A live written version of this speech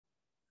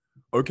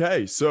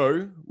Okay,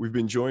 so we've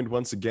been joined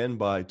once again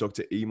by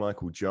Dr. E.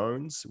 Michael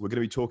Jones. We're going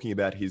to be talking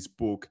about his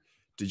book,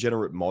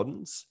 Degenerate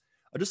Moderns.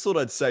 I just thought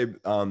I'd say,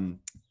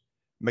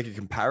 make a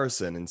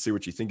comparison and see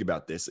what you think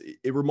about this.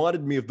 It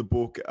reminded me of the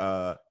book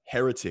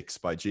Heretics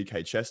by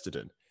G.K.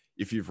 Chesterton,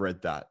 if you've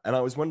read that. And I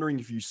was wondering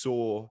if you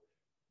saw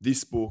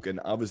this book and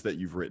others that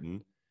you've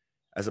written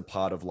as a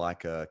part of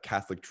like a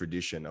Catholic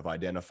tradition of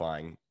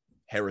identifying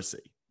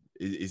heresy.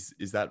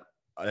 Is that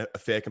a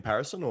fair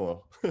comparison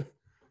or?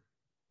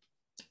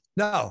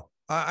 No,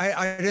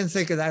 I didn't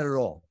think of that at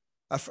all.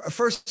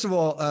 First of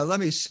all, let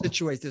me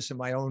situate this in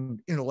my own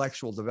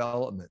intellectual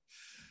development.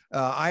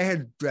 I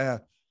had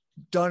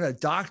done a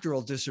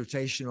doctoral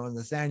dissertation on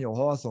Nathaniel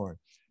Hawthorne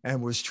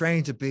and was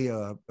trained to be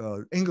an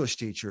English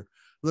teacher,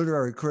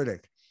 literary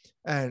critic,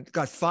 and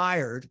got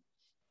fired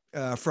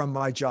from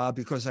my job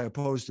because I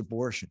opposed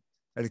abortion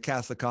at a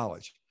Catholic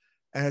college.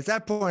 And at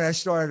that point, I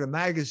started a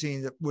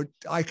magazine that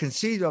I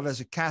conceived of as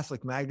a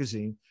Catholic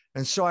magazine.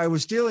 And so I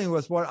was dealing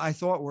with what I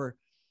thought were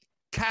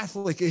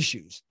Catholic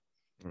issues.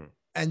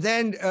 And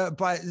then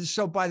by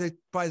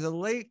the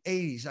late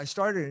 80s, I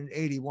started in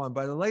 81.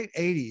 By the late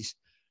 80s,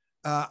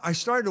 I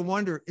started to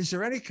wonder, is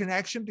there any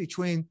connection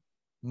between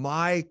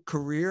my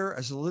career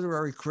as a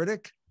literary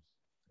critic,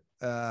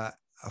 a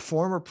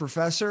former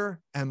professor,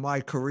 and my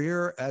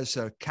career as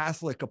a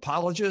Catholic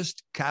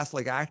apologist,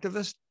 Catholic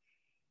activist?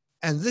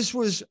 And this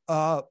was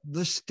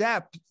the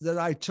step that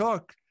I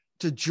took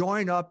to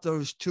join up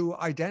those two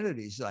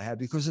identities I had,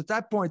 because at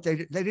that point, they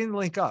didn't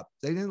link up.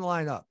 They didn't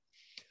line up.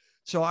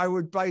 So I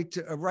would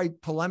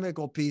write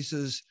polemical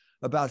pieces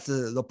about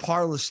the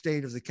parlous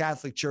state of the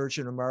Catholic Church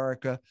in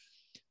America.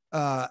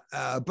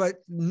 But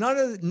none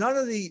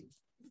of the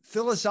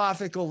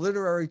philosophical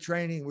literary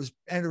training was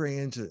entering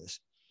into this.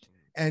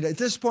 And at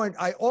this point,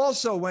 I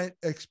also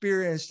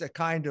experienced a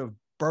kind of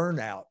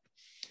burnout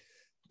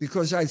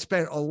because I'd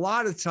spent a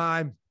lot of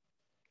time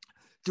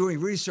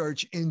doing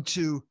research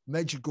into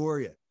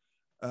Medjugorje,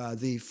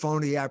 the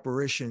phony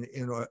apparition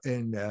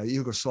in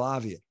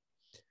Yugoslavia.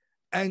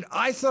 And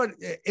I thought,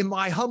 in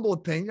my humble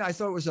opinion, I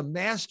thought it was a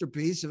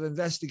masterpiece of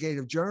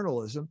investigative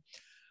journalism,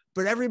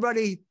 but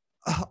everybody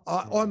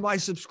on my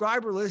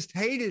subscriber list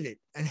hated it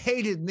and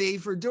hated me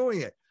for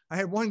doing it. I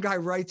had one guy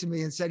write to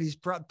me and said he's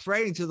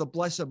praying to the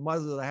Blessed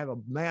Mother that I have a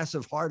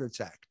massive heart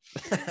attack.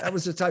 That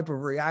was the type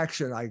of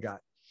reaction I got.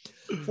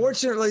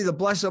 Fortunately, the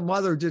Blessed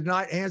Mother did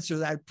not answer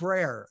that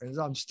prayer, and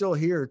I'm still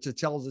here to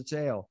tell the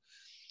tale.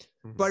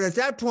 But at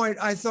that point,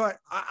 I thought,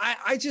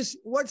 I just,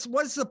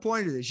 what's the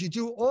point of this? You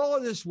do all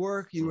of this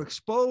work, you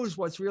expose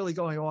what's really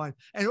going on,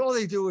 and all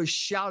they do is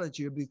shout at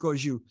you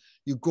because you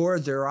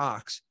gored their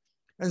ox.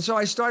 And so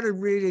I started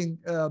reading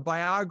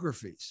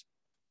biographies.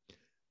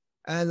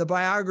 And the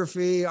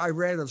biography I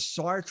read of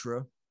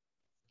Sartre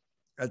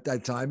at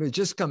that time, it had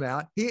just come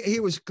out. He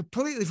was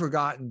completely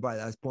forgotten by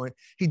that point.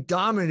 He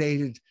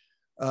dominated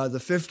the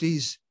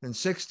 50s and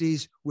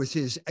 60s with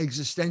his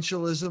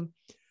existentialism,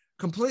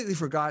 completely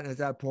forgotten at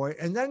that point.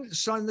 And then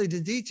suddenly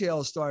the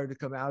details started to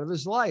come out of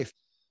his life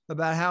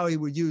about how he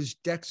would use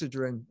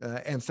Dexedrine,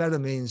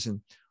 amphetamines,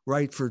 and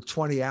write for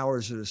 20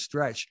 hours at a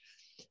stretch.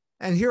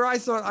 And here I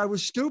thought I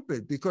was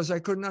stupid because I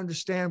couldn't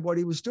understand what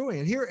he was doing.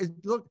 And here,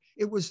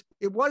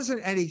 it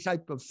wasn't any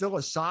type of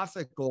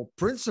philosophical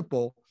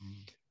principle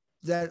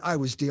that I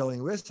was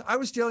dealing with. I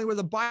was dealing with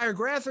a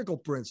biographical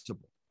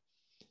principle.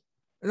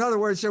 In other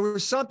words, there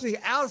was something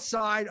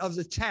outside of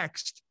the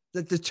text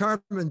that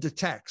determined the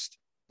text.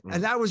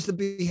 And that was the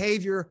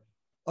behavior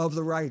of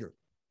the writer.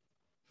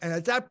 And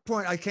at that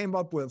point, I came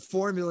up with,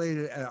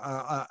 formulated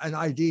an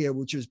idea,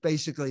 which is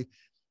basically,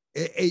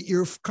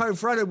 you're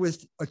confronted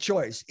with a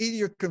choice. Either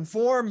you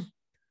conform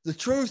the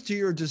truth to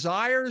your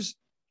desires,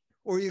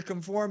 or you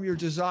conform your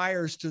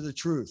desires to the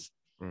truth.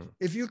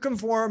 If you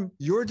conform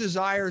your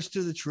desires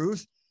to the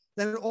truth,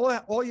 then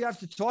all you have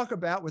to talk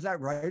about with that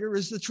writer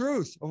is the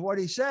truth of what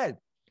he said.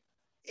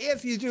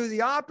 If you do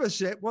the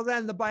opposite, well,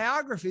 then the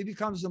biography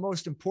becomes the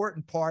most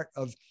important part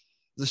of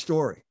the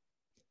story.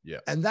 Yeah.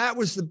 And that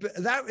was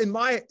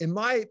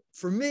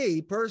for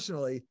me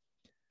personally,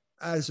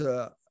 as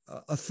a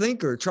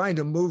thinker trying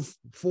to move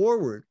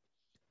forward,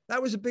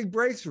 that was a big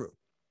breakthrough.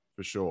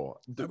 For sure.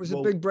 That was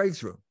a big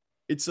breakthrough.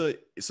 So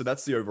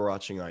that's the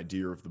overarching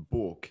idea of the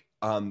book.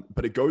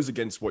 But it goes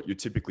against what you're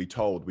typically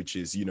told, which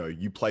is,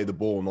 you play the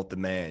ball, not the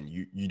man.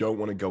 You don't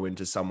want to go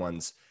into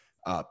someone's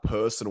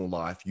personal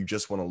life. You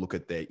just want to look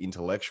at their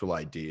intellectual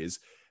ideas.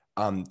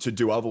 To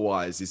do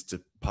otherwise is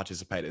to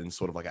participate in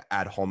sort of like an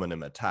ad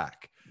hominem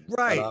attack.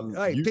 Right.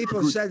 Right.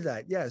 People have said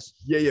that. Yes.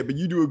 Yeah. But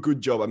you do a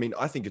good job. I mean,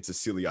 I think it's a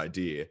silly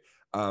idea,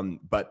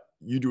 but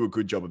you do a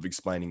good job of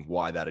explaining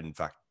why that in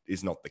fact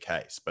is not the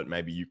case. But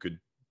maybe you could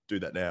do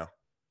that now.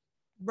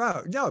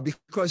 Right. No,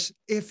 because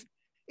if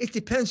it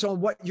depends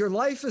on what your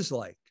life is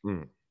like.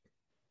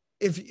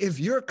 If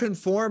you're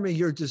conforming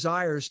your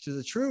desires to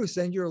the truth,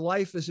 then your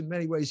life is in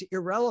many ways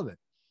irrelevant.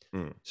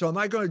 So am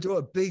I going to do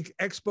a big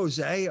expose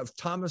of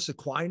Thomas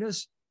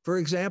Aquinas, for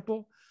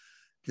example,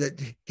 that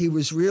he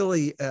was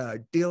really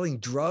dealing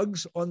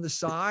drugs on the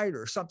side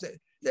or something?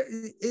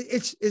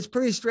 it's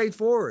pretty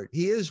straightforward.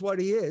 He is what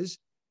he is.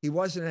 He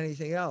wasn't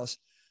anything else.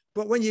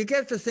 But when you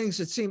get to things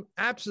that seem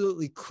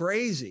absolutely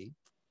crazy,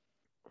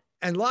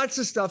 and lots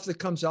of stuff that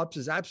comes up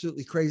is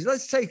absolutely crazy.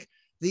 Let's take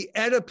the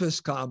Oedipus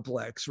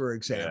complex, for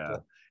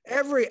example.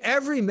 Yeah.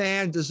 Every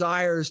man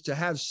desires to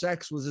have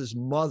sex with his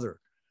mother.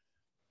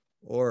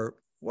 Or,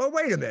 well,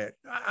 wait a minute.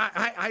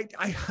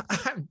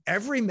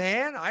 Every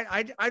man?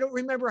 I don't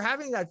remember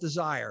having that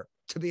desire,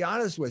 to be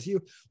honest with you.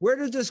 Where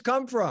did this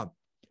come from?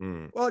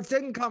 Well, it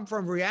didn't come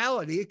from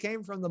reality. It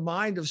came from the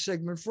mind of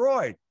Sigmund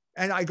Freud.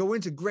 And I go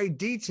into great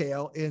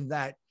detail in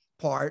that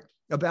part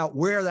about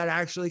where that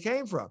actually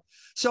came from.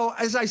 So,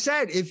 as I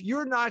said, if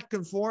you're not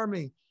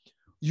conforming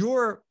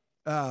your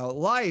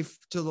life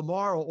to the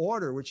moral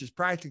order, which is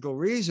practical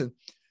reason,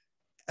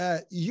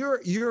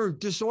 your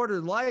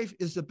disordered life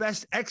is the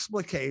best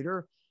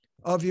explicator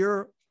of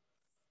your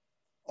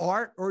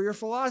art or your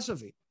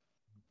philosophy.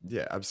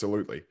 Yeah,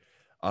 absolutely.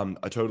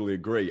 I totally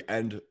agree.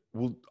 And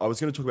I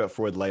was going to talk about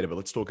Freud later, but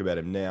let's talk about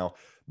him now.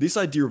 This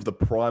idea of the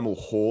primal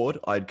horde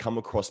I'd come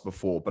across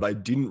before, but I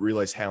didn't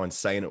realize how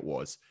insane it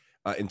was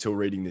until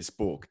reading this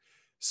book.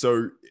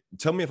 So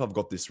tell me if I've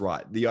got this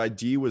right. The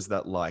idea was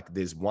that like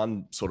there's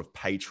one sort of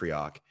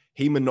patriarch,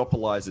 he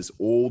monopolizes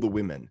all the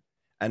women.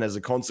 And as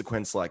a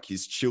consequence, like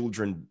his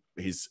children,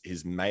 his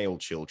male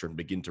children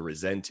begin to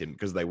resent him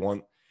because they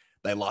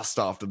lust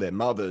after their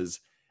mothers.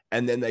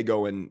 And then they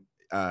go and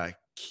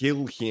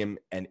kill him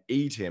and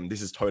eat him.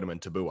 This is totem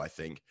and taboo, I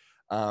think.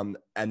 And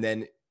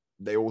then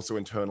they also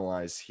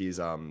internalize his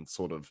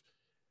sort of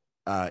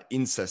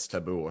incest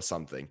taboo or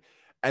something.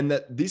 And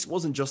that this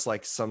wasn't just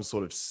like some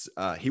sort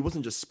of, he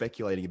wasn't just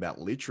speculating about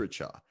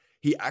literature.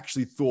 He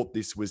actually thought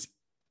this was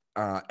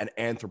an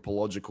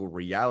anthropological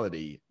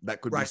reality that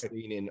could be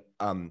seen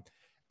in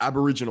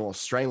Aboriginal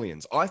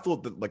Australians. I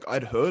thought that, like,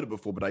 I'd heard it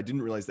before, but I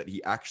didn't realize that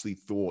he actually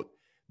thought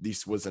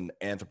this was an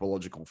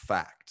anthropological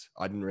fact.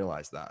 I didn't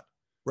realize that.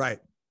 Right.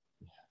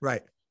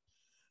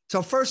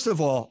 So first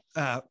of all,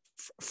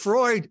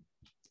 Freud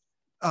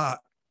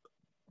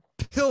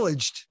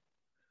pillaged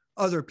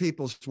other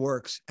people's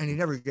works, and he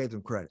never gave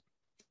them credit.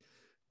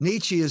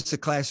 Nietzsche is the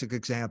classic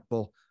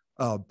example.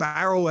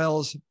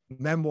 Barruel's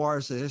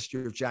Memoirs, The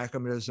History of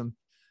Jacobinism.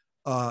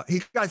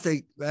 He got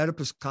the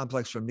Oedipus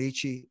complex from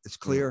Nietzsche, it's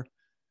clear,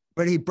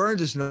 but he burned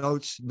his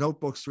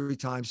notebooks 3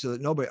 times so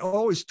that nobody,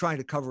 always trying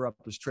to cover up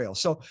his trail.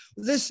 So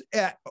this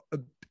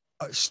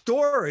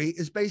story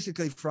is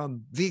basically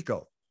from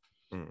Vico.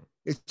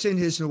 It's in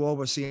his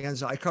Nuova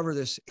Scienza. I cover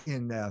this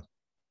in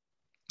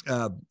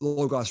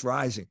Logos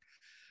Rising.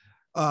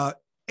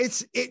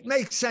 It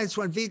makes sense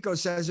when Vico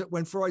says it.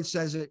 When Freud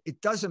says it,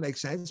 it doesn't make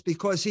sense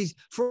because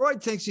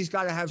Freud thinks he's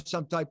got to have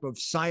some type of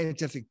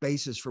scientific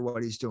basis for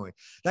what he's doing.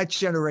 That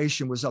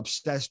generation was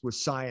obsessed with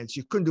science.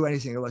 You couldn't do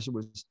anything unless it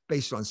was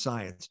based on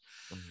science.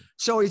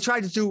 So he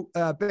tried to do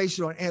based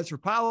on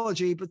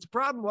anthropology, but the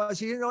problem was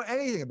he didn't know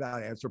anything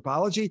about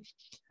anthropology.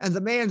 And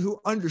the man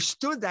who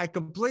understood that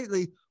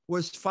completely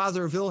was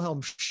Father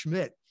Wilhelm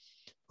Schmidt,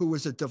 who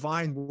was a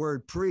divine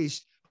word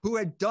priest, who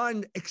had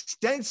done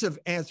extensive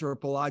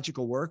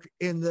anthropological work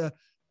in the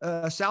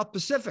South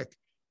Pacific,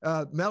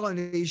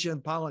 Melanesia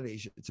and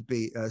Polynesia, to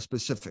be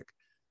specific.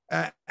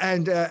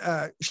 And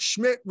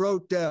Schmidt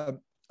wrote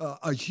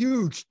a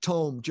huge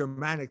tome,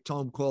 Germanic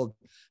tome called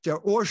Der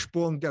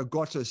Ursprung der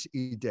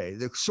Gottesidee,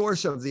 the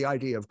source of the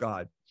idea of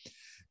God,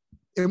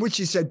 in which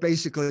he said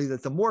basically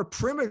that the more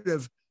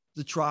primitive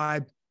the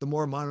tribe, the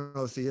more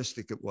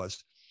monotheistic it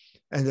was.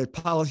 And that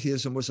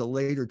polytheism was a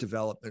later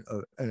development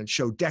and it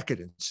showed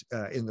decadence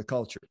in the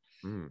culture.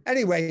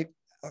 Anyway,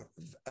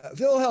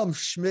 Wilhelm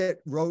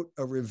Schmidt wrote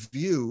a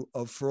review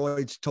of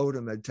Freud's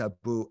Totem and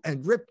Taboo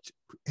and ripped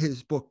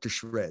his book to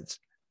shreds.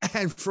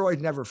 And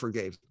Freud never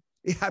forgave him.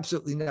 He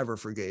absolutely never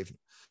forgave him.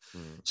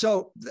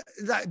 So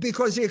that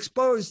because he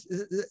exposed,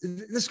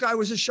 this guy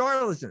was a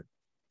charlatan.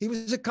 He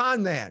was a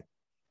con man.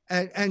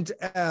 And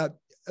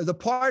the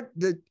part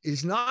that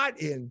is not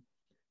in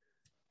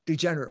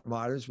Degenerate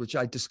Moderns, which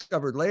I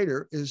discovered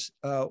later, is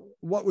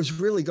what was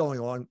really going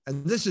on.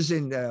 And this is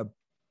in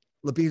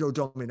Libido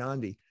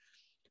Dominandi,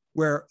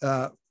 where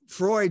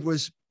Freud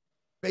was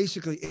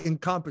basically in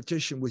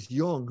competition with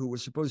Jung, who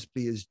was supposed to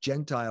be his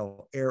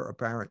Gentile heir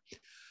apparent,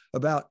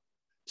 about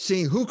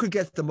seeing who could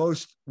get the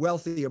most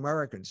wealthy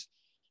Americans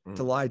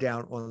to lie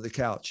down on the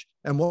couch.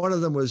 And one of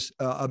them was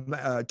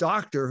a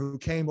doctor who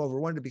came over,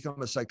 wanted to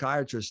become a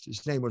psychiatrist.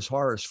 His name was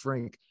Horace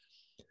Frink.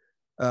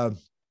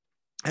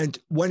 And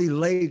when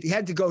he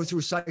had to go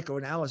through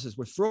psychoanalysis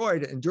with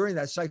Freud. And during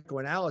that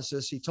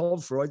psychoanalysis, he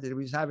told Freud that he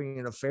was having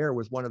an affair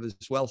with one of his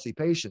wealthy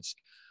patients.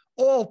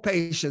 All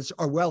patients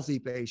are wealthy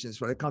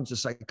patients when it comes to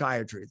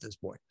psychiatry at this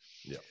point.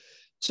 Yeah.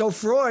 So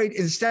Freud,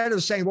 instead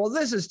of saying, well,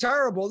 this is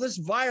terrible, this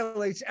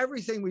violates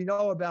everything we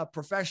know about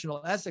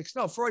professional ethics.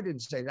 No, Freud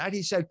didn't say that.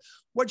 He said,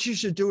 what you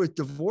should do is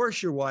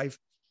divorce your wife,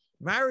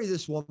 marry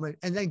this woman,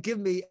 and then give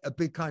me a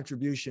big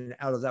contribution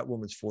out of that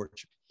woman's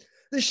fortune.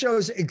 This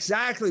shows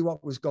exactly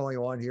what was going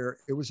on here.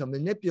 It was a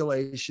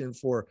manipulation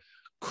for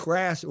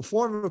crass, a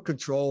form of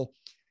control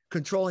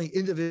controlling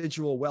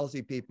individual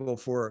wealthy people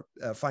for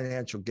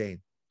financial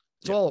gain.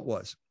 That's all it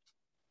was.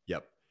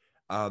 Yep.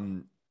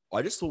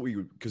 I just thought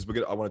because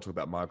I want to talk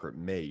about Margaret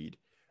Mead.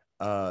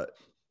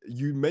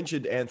 You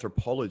mentioned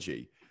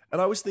anthropology, and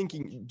I was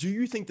thinking, do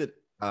you think that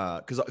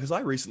because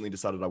I recently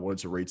decided I wanted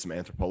to read some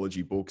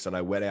anthropology books, and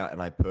I went out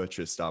and I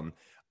purchased an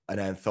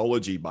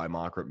anthology by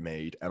Margaret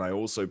Mead, and I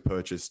also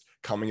purchased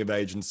Coming of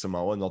Age in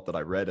Samoa, not that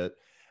I read it,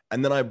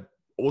 and then I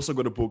also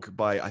got a book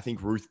by, I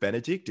think, Ruth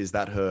Benedict. Is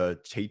that her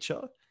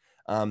teacher?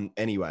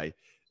 Anyway,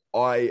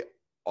 I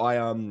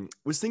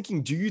was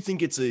thinking, do you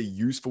think it's a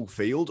useful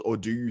field, or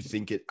do you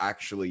think it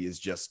actually is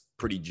just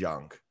pretty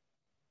junk?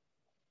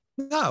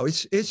 No,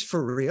 it's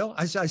for real.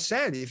 As I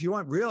said, if you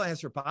want real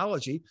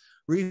anthropology,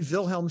 read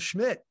Wilhelm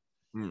Schmidt,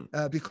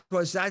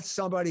 because that's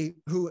somebody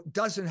who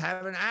doesn't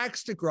have an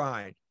axe to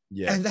grind.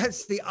 Yeah. And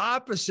that's the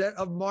opposite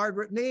of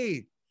Margaret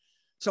Mead.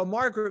 So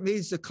Margaret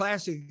Mead's the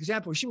classic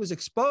example. She was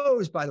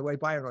exposed, by the way,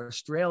 by an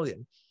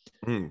Australian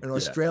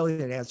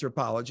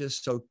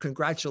anthropologist. So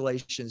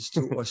congratulations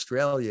to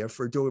Australia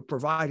for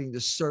providing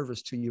this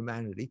service to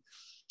humanity.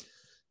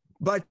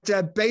 But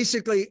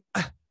basically,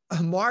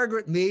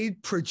 Margaret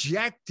Mead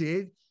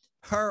projected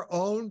her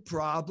own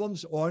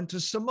problems onto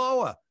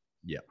Samoa.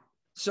 Yeah.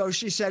 So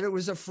she said it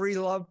was a free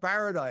love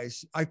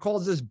paradise. I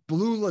called this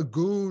Blue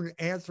Lagoon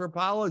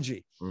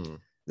anthropology.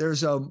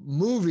 There's a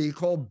movie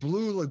called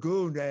Blue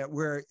Lagoon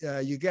where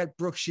you get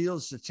Brooke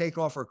Shields to take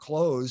off her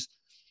clothes.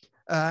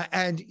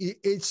 And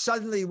it's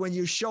suddenly, when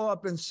you show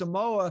up in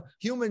Samoa,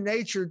 human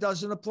nature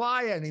doesn't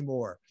apply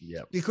anymore.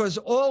 Yeah. Because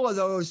all of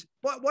those,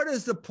 what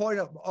is the point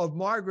of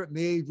Margaret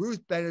Mead,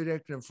 Ruth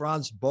Benedict, and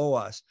Franz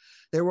Boas?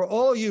 They were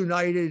all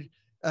united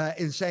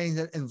in saying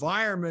that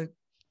environment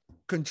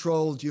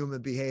controlled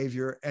human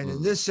behavior. And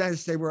in this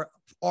sense, they were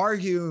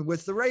arguing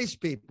with the race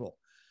people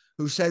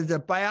who said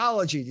that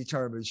biology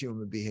determines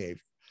human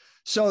behavior.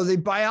 So the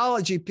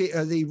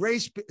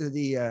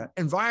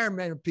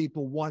environmental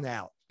people won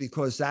out,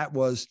 because that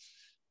was,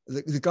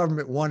 the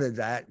government wanted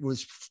that,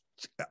 was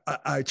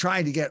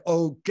trying to get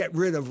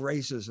rid of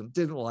racism,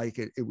 didn't like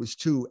it. It was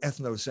too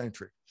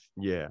ethnocentric.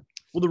 Yeah.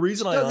 Well, the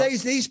reason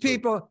these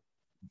people,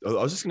 I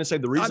was just going to say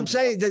the reason I'm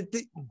saying that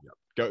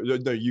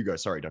no, you go.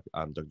 Sorry,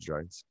 Dr.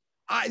 Jones.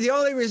 The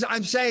only reason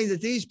I'm saying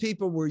that these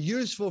people were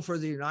useful for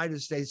the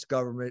United States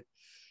government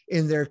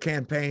in their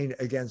campaign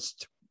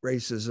against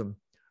racism,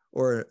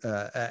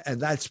 and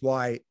that's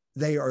why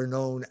they are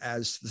known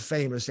as the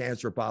famous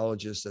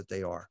anthropologists that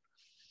they are.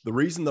 The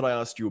reason that I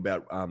asked you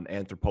about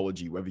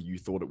anthropology, whether you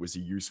thought it was a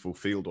useful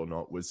field or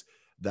not, was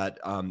that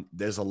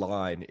there's a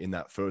line in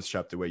that first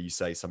chapter where you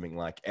say something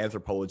like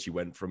anthropology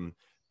went from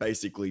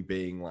basically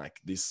being like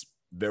this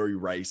very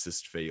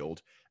racist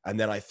field. And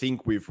then I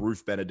think with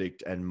Ruth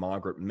Benedict and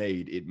Margaret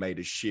Mead, it made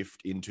a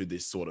shift into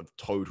this sort of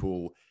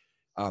total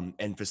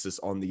emphasis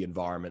on the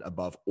environment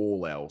above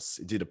all else.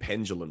 It did a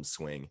pendulum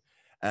swing.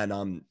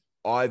 And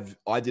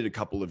I did a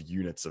couple of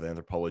units of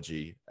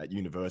anthropology at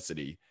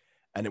university,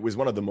 and it was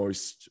one of the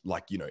most,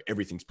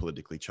 everything's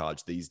politically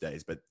charged these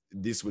days, but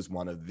this was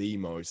one of the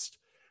most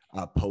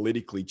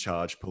politically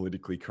charged,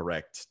 politically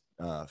correct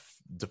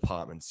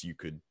departments you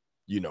could,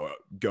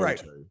 go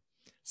to.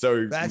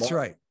 So that's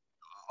right.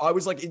 I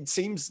was like, it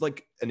seems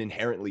like an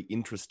inherently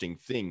interesting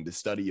thing, the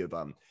study of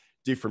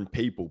different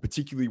people,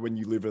 particularly when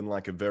you live in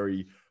like a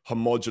very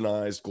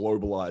homogenized,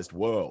 globalized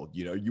world.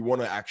 You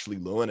want to actually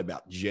learn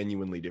about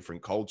genuinely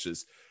different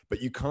cultures,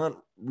 but you can't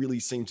really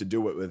seem to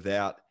do it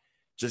without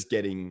just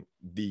getting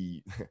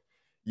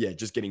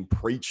just getting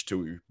preached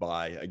to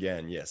by,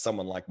 again,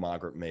 someone like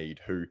Margaret Mead,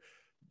 who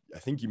I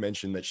think you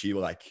mentioned that she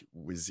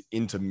was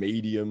into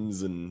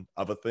mediums and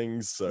other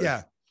things. So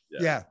yeah.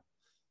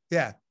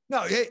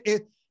 No,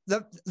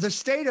 the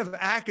state of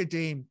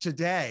academe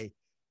today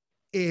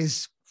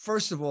is,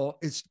 first of all,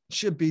 it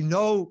should be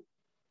no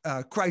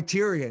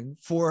criterion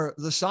for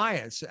the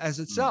science as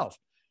itself.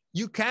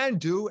 You can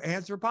do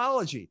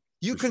anthropology.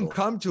 You can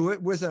come to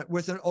it with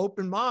an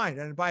open mind.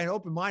 And by an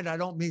open mind, I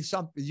don't mean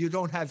something you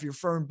don't have your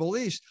firm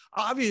beliefs.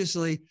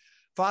 Obviously,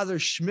 Father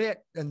Schmidt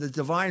and the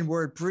Divine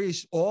Word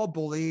priests all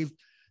believed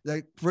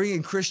that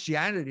bringing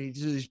Christianity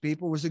to these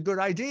people was a good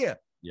idea.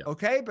 Yeah.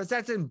 Okay, but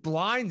that didn't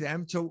blind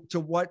them to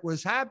what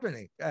was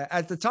happening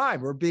at the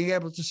time, or being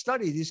able to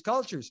study these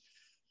cultures.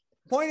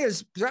 Point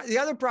is, the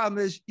other problem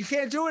is you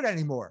can't do it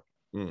anymore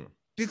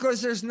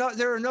because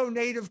there are no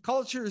native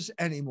cultures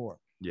anymore.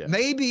 Yeah.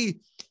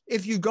 Maybe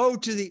if you go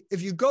to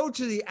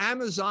the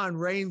Amazon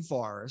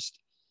rainforest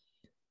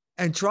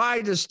and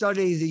try to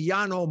study the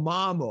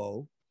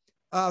Yanomamo,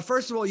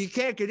 first of all, you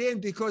can't get in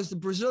because the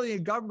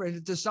Brazilian government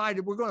has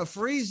decided we're going to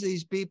freeze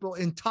these people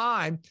in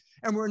time,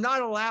 and we're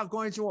not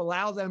going to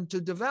allow them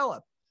to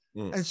develop.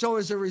 And so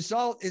as a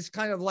result, it's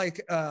kind of like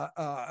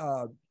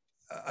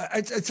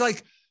it's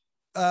like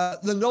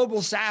the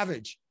noble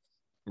savage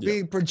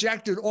being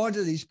projected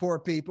onto these poor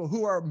people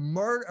who are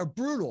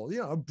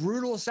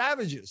brutal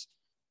savages.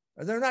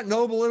 They're not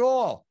noble at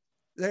all.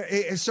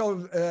 So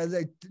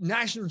the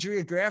National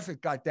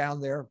Geographic got down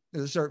there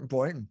at a certain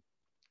point, and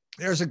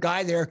there's a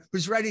guy there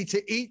who's ready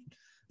to eat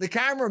the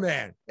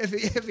cameraman. If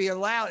he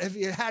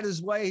had had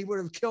his way, he would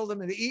have killed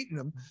him and eaten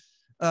him.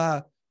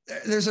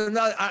 There's an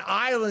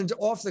island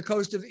off the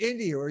coast of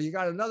India where you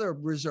got another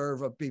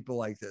reserve of people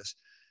like this.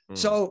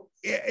 So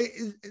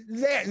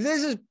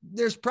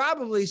there's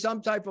probably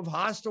some type of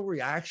hostile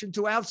reaction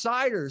to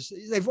outsiders.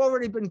 They've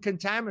already been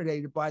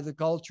contaminated by the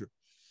culture.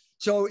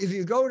 So if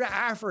you go to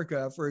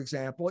Africa, for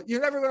example,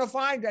 you're never going to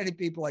find any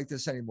people like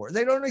this anymore.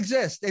 They don't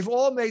exist. They've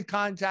all made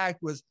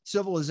contact with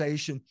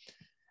civilization,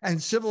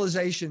 and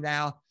civilization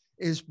now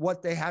is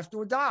what they have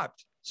to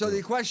adopt. So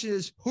the question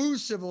is,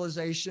 whose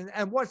civilization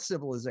and what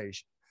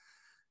civilization?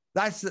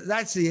 That's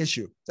the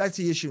issue. That's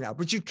the issue now.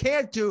 But you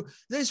can't do,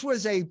 this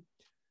was a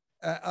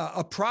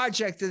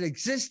project that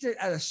existed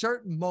at a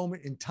certain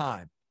moment in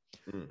time,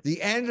 the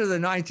end of the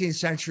 19th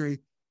century,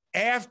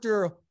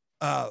 after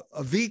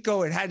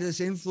Vico had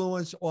this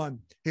influence on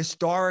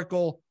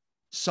historical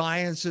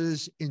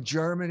sciences in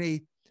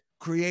Germany,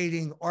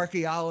 creating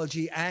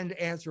archaeology and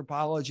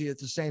anthropology at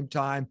the same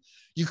time.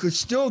 You could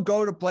still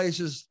go to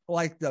places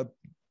like the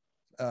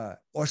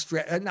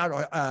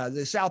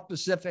South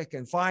Pacific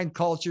and find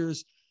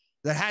cultures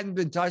that hadn't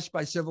been touched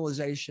by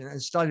civilization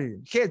and study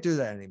them. You can't do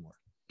that anymore.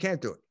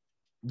 Can't do it.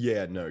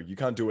 Yeah, no, you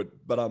can't do it.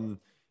 But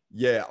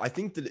yeah, I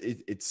think that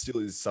it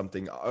still is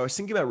something. I was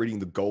thinking about reading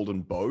The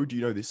Golden Bow. Do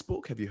you know this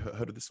book? Have you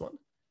heard of this one?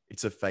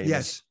 It's a famous.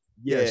 Yes.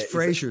 Yeah, yes,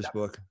 Fraser's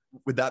book.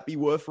 Would that be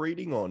worth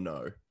reading or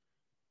no?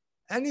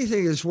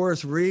 Anything is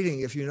worth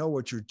reading if you know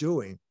what you're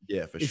doing.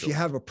 Yeah, for sure. If you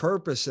have a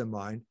purpose in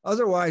mind.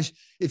 Otherwise,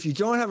 if you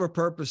don't have a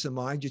purpose in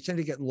mind, you tend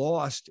to get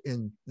lost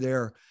in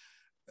their.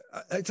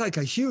 It's like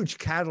a huge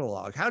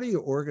catalog. How do you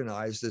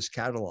organize this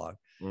catalog?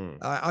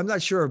 I'm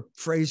not sure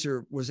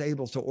Fraser was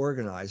able to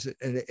organize it.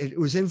 And it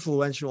was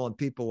influential on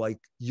people like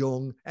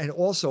Jung and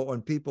also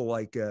on people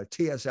like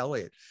T.S.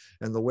 Eliot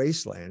and The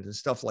Wasteland and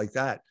stuff like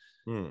that.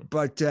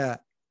 But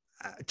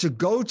to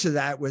go to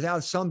that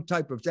without some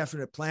type of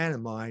definite plan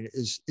in mind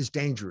is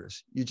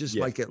dangerous. You just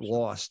might get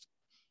lost.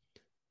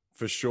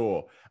 For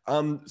sure.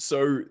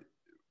 So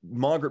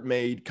Margaret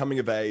Mead, Coming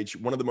of Age,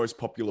 one of the most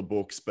popular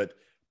books, but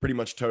pretty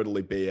much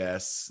totally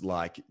BS.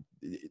 Like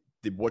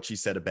what she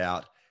said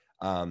about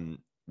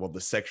the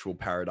sexual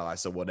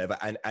paradise or whatever,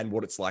 and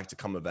what it's like to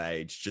come of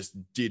age just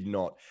did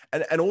not.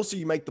 And also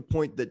you make the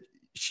point that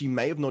she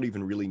may have not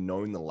even really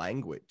known the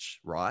language,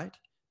 right?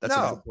 That's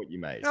another point you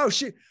made. No,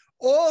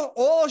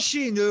 all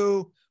she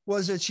knew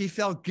was that she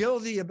felt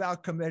guilty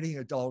about committing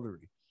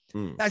adultery.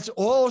 That's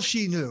all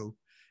she knew.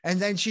 And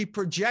then she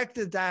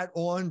projected that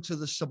onto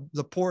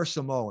the poor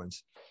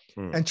Samoans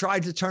and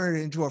tried to turn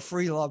it into a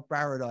free love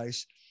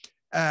paradise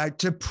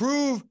to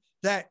prove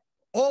that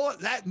all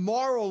that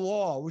moral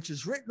law, which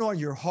is written on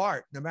your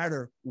heart, no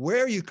matter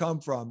where you come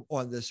from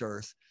on this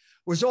earth,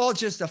 was all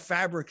just a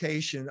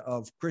fabrication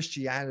of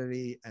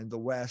Christianity and the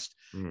West.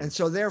 And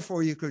so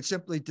therefore you could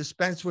simply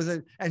dispense with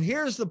it. And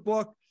here's the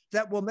book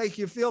that will make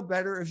you feel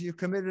better if you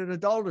committed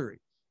adultery.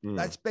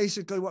 That's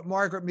basically what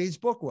Margaret Mead's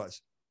book was.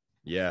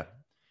 Yeah.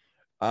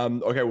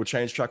 Okay, we'll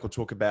change track. We'll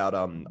talk about,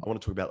 I want to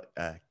talk about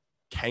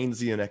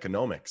Keynesian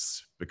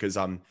economics, because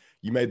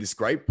you made this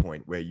great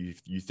point where you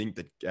think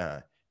that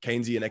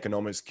Keynesian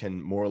economics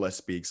can more or less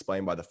be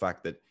explained by the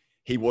fact that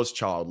he was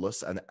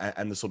childless and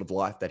the sort of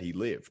life that he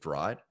lived,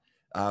 right?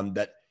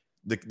 That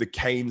the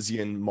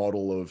Keynesian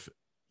model of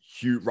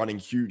running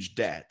huge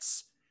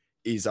debts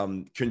is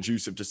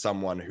conducive to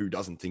someone who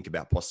doesn't think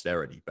about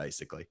posterity,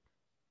 basically.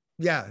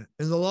 Yeah,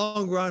 in the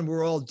long run,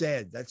 we're all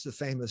dead. That's the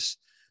famous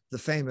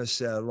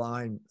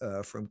line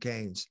from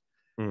Keynes.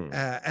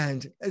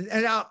 And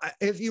now,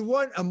 if you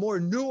want a more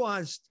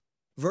nuanced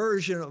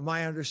version of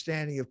my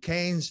understanding of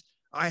Keynes,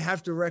 I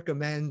have to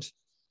recommend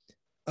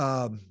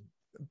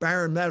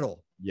Baron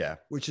Metal,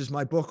 which is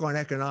my book on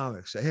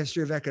economics, A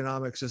History of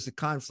Economics as the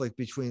Conflict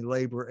Between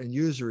Labor and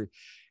Usury.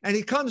 And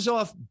he comes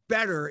off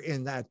better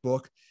in that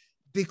book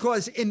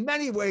because in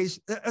many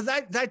ways,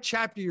 that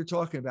chapter you're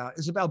talking about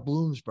is about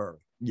Bloomsbury.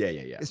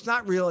 Yeah. It's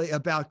not really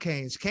about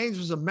Keynes. Keynes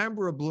was a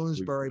member of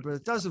Bloomsbury, but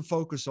it doesn't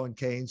focus on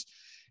Keynes.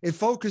 It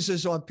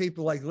focuses on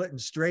people like Lytton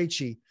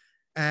Strachey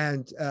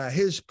and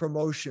his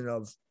promotion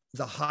of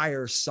the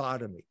higher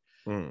sodomy.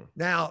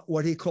 Now,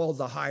 what he called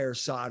the higher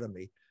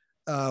sodomy,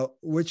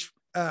 which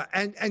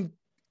and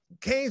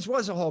Keynes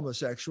was a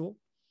homosexual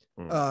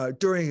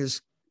during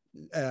his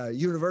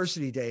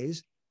university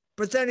days,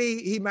 but then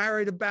he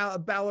married a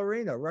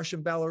ballerina,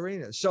 Russian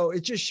ballerina. So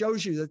it just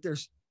shows you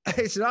that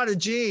it's not a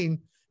gene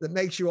that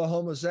makes you a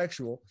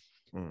homosexual.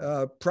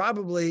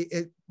 Probably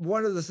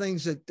one of the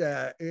things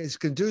that is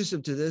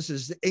conducive to this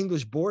is the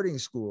English boarding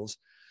schools,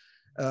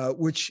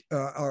 which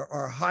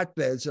are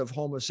hotbeds of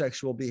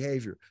homosexual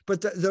behavior.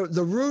 But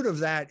the root of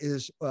that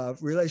is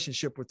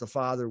relationship with the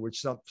father,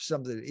 which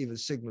something that even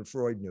Sigmund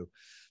Freud knew.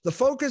 The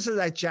focus of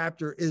that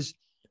chapter is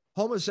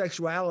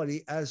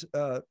homosexuality as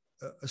a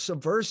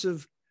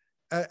subversive,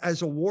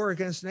 as a war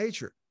against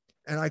nature.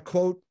 And I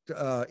quote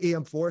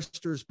E.M.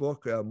 Forster's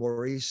book,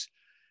 Maurice.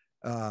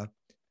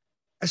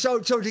 So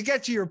to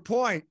get to your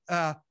point,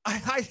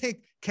 I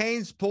think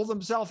Keynes pulled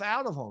himself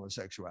out of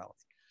homosexuality.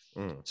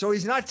 So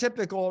he's not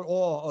typical at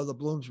all of the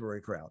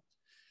Bloomsbury crowd,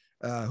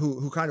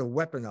 who kind of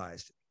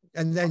weaponized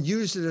and then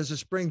used it as a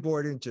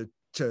springboard into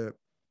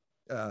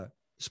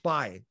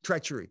spying,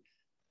 treachery,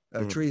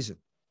 treason,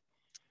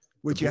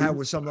 which you have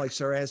with someone like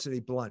Sir Anthony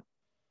Blunt.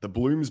 The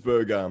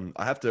Bloomsburg,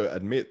 I have to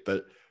admit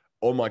that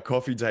on my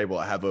coffee table,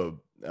 I have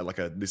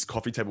this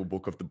coffee table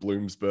book of the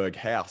Bloomsburg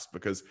house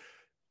because,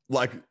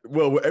 like,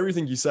 well,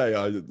 everything you say,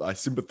 I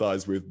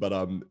sympathize with, but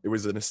it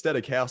was an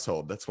aesthetic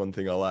household. That's one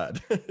thing I'll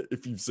add.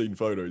 If you've seen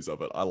photos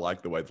of it, I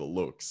like the way it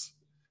looks.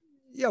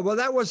 Yeah, well,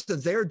 that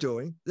wasn't their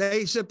doing.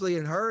 They simply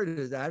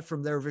inherited that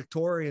from their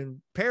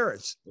Victorian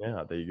parents.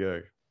 Yeah, there you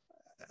go.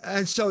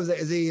 And so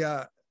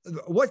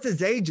what did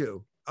they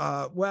do?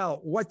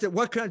 Well,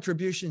 what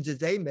contribution did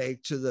they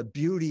make to the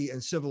beauty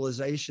and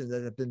civilization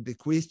that had been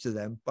bequeathed to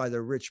them by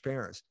their rich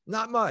parents?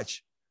 Not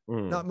much.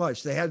 Not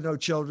much. They had no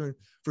children.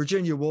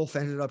 Virginia Woolf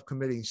ended up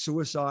committing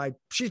suicide.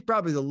 She's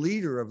probably the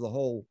leader of the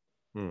whole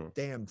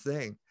damn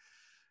thing.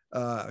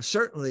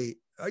 Certainly,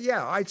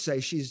 yeah, I'd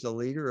say she's the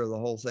leader of the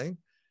whole thing.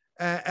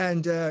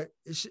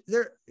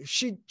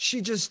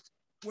 She just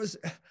was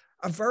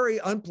a very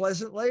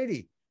unpleasant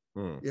lady.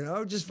 You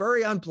know, just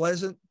very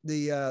unpleasant.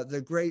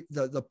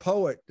 The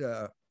poet,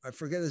 I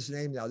forget his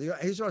name now.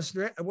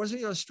 Wasn't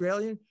he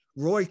Australian?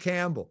 Roy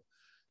Campbell,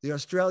 the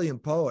Australian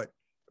poet,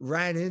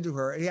 ran into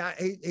her.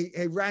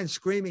 He ran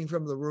screaming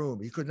from the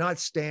room. He could not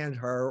stand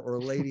her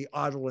or Lady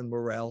Adeline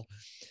Morell.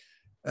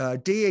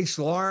 D.H.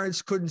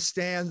 Lawrence couldn't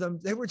stand them.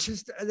 They were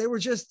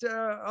just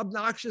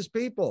obnoxious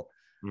people.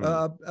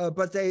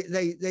 But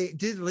they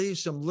did leave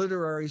some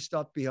literary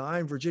stuff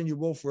behind. Virginia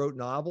Woolf wrote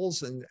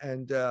novels,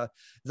 and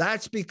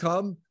that's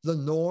become the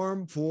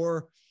norm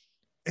for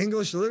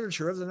English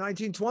literature of the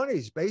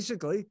 1920s,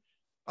 basically.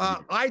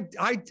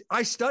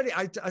 I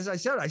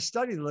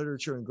studied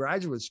literature in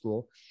graduate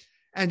school.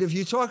 And if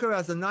you talk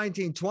about the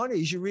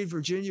 1920s, you read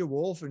Virginia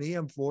Woolf and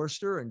E.M.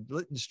 Forster and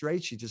Lytton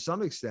Strachey to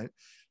some extent.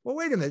 Well,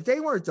 wait a minute. They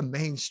weren't the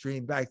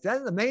mainstream back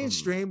then. The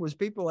mainstream was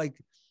people like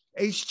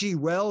H.G.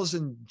 Wells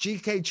and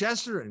G.K.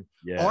 Chesterton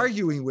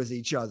arguing with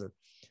each other.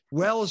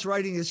 Wells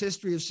writing his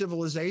History of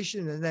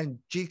Civilization, and then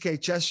G.K.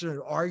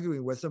 Chesterton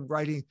arguing with him,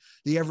 writing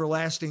The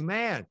Everlasting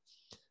Man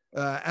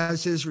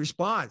as his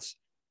response.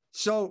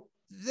 So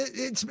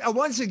it's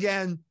once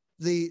again,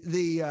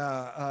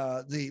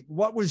 the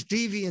what was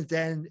deviant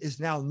then is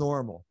now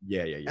normal.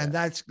 Yeah. And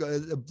that's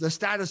the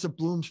status of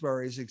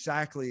Bloomsbury is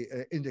exactly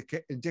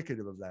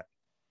indicative of that.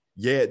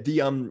 Yeah,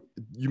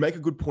 you make a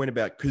good point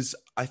about, because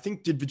I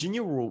think, did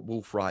Virginia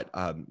Woolf write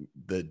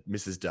the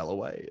Mrs.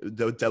 Dalloway?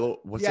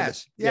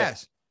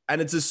 Yes.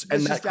 And it's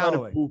and that kind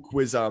of book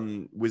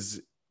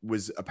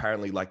was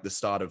apparently like the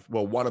start of,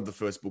 well, one of the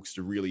first books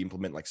to really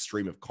implement like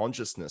stream of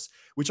consciousness,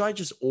 which I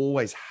just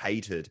always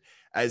hated,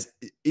 as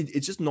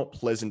it's just not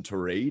pleasant to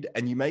read.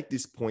 And you make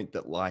this point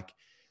that like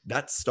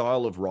that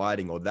style of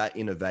writing or that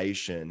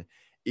innovation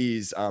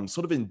is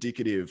sort of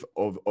indicative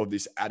of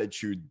this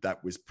attitude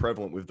that was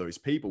prevalent with those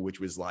people, which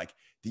was like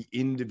the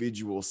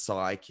individual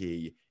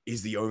psyche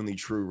is the only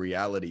true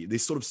reality.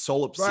 This sort of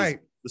solipsism, right.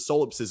 The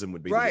solipsism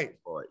would be right.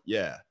 For it.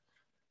 Yeah.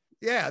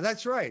 Yeah,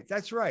 that's right.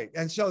 That's right.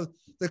 And so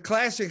the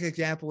classic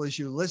example is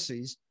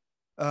Ulysses,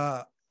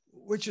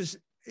 which is,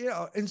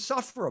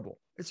 insufferable.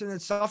 It's an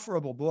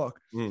insufferable book.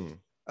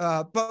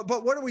 But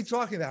what are we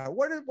talking about?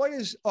 What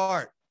is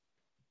art?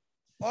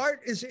 Art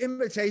is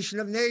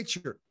imitation of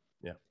nature.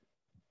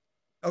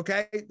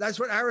 Okay, that's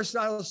what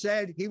Aristotle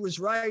said. He was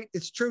right.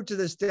 It's true to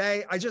this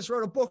day. I just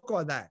wrote a book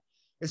on that.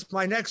 It's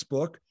my next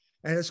book,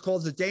 and it's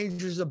called The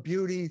Dangers of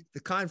Beauty, the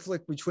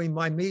conflict between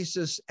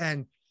mimesis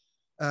and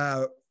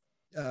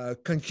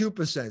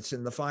concupiscence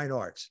in the fine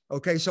arts.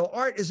 Okay, so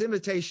art is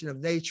imitation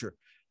of nature.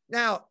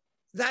 Now,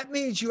 that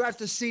means you have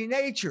to see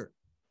nature.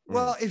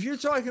 Well, if you're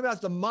talking about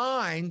the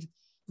mind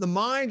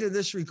in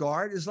this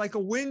regard is like a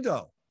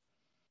window.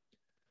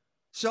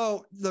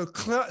 So the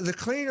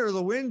cleaner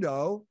the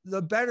window,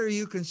 the better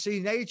you can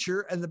see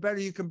nature and the better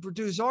you can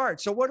produce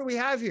art. So what do we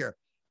have here?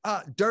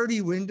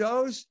 Dirty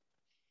windows,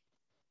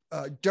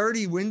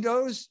 dirty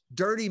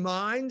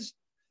minds,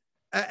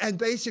 and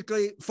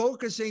basically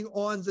focusing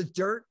on the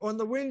dirt on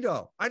the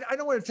window. I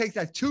don't want to take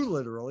that too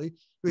literally,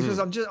 because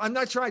I'm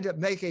not trying to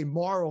make a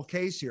moral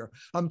case here.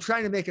 I'm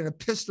trying to make an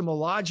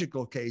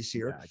epistemological case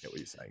here. Yeah, I get what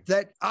you're saying.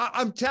 That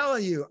I'm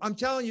telling you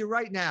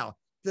right now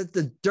that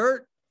the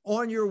dirt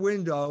on your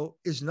window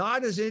is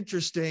not as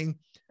interesting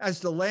as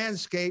the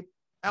landscape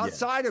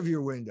outside of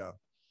your window.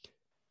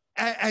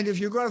 And if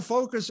you're going to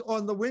focus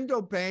on the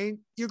window pane,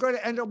 you're going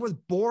to end up with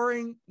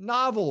boring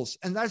novels.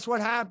 And that's what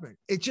happened.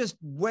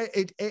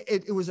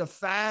 It was a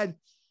fad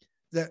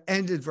that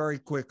ended very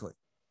quickly.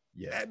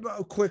 Yeah.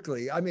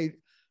 Quickly. I mean,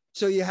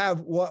 so you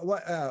have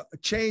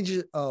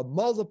changes,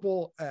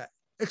 multiple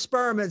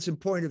experiments in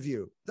point of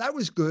view. That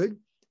was good.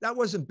 That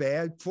wasn't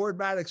bad. Ford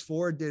Madox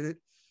Ford did it.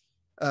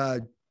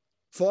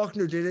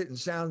 Faulkner did it in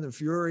Sound and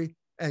Fury.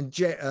 And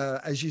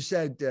as you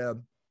said,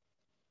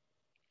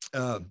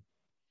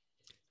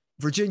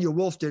 Virginia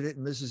Woolf did it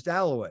in Mrs.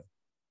 Dalloway.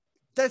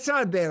 That's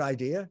not a bad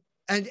idea.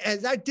 And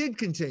that did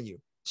continue.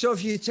 So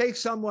if you take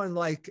someone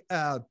like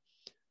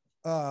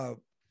uh,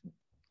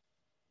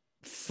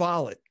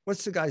 Follett.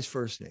 What's the guy's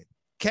first name?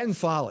 Ken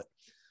Follett,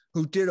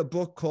 who did a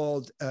book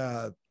called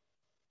The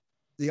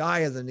Eye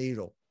of the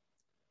Needle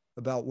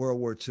about World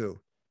War II.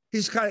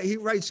 He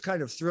writes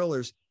kind of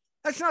thrillers.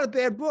 That's not a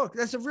bad book.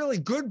 That's a really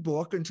good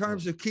book in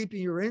terms of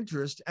keeping your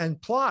interest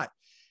and plot.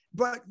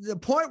 But the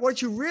point,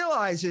 what you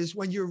realize is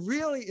when you're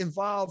really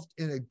involved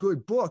in a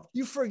good book,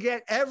 you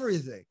forget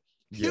everything.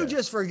 Yeah. You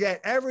just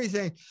forget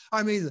everything.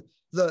 I mean,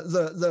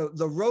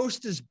 the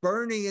roast is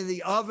burning in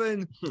the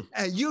oven,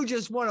 and you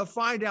just want to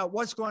find out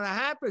what's going to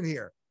happen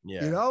here.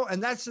 Yeah. You know,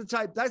 and that's the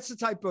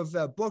type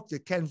of book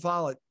that Ken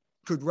Follett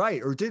could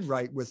write or did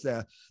write with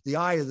The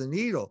Eye of the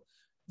Needle.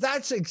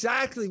 That's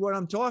exactly what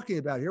I'm talking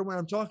about here when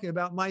I'm talking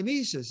about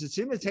mimesis. It's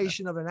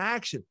imitation of an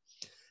action.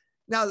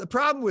 Now, the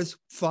problem with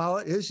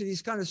Follett is that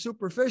he's kind of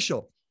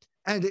superficial,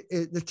 and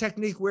the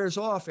technique wears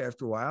off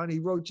after a while, and he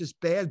wrote just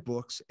bad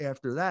books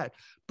after that.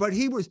 But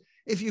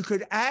if you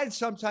could add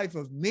some type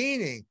of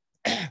meaning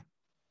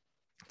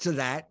to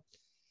that,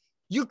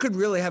 you could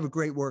really have a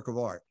great work of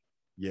art.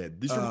 Yeah,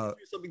 this reminds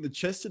me of something that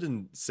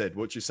Chesterton said.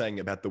 What you're saying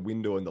about the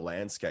window and the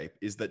landscape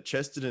is that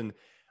Chesterton,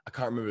 I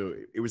can't remember,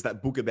 it was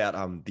that book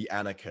about The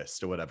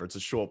Anarchist or whatever. It's a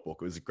short book.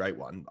 It was a great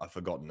one. I've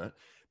forgotten it.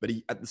 But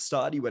at the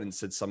start, he went and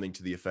said something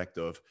to the effect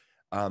of,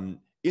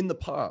 in the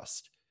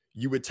past,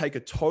 you would take a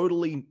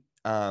totally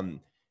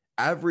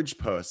average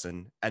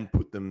person and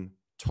put them,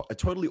 a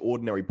totally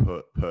ordinary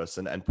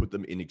person and put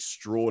them in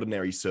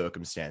extraordinary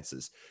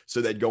circumstances. So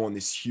they'd go on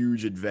this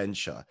huge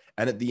adventure.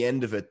 And at the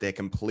end of it, they're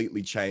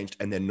completely changed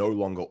and they're no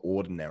longer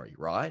ordinary,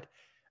 right?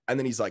 And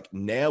then he's like,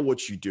 now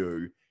what you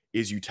do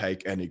is you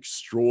take an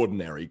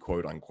extraordinary,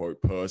 quote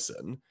unquote,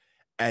 person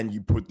and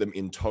you put them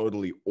in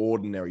totally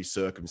ordinary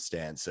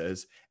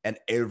circumstances, and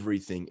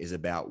everything is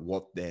about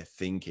what they're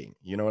thinking.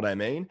 You know what I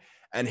mean?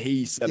 And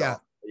he said, yeah.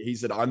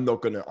 I'm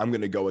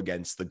going to go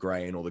against the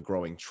grain or the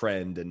growing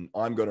trend, and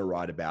I'm going to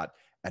write about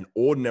an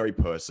ordinary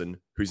person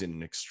who's in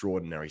an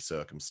extraordinary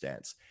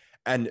circumstance.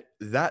 And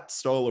that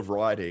style of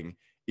writing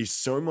is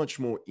so much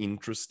more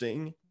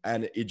interesting,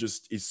 and it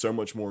just is so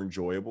much more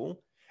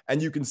enjoyable.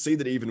 And you can see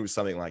that even with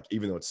something like,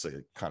 even though it's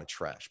kind of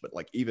trash, but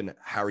like even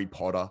Harry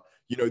Potter,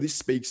 you know, this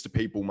speaks to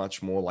people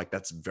much more. Like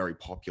that's a very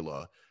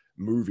popular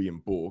movie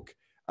and book.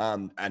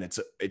 And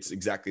it's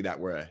exactly that,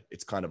 where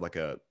it's kind of like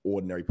a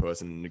ordinary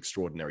person in an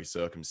extraordinary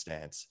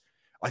circumstance.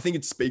 I think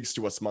it speaks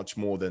to us much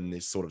more than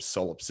this sort of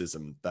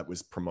solipsism that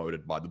was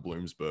promoted by the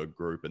Bloomsburg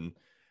group. And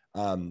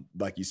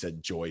like you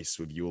said, Joyce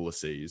with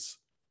Ulysses.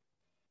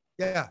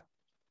 Yeah.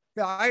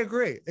 Yeah, I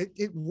agree.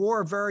 It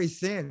wore very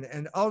thin,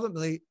 and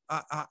ultimately,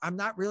 I'm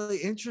not really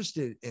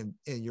interested in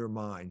your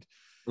mind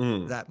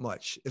that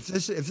much. If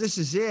this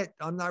is it,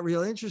 I'm not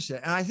really interested.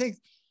 And I think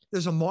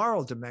there's a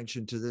moral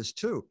dimension to this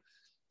too,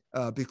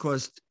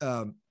 because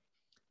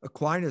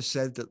Aquinas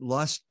said that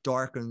lust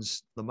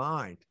darkens the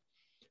mind,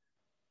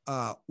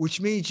 which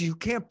means you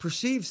can't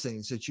perceive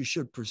things that you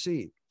should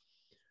perceive.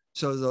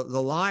 So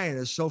the lion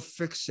is so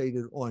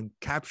fixated on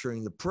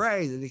capturing the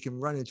prey that he can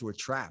run into a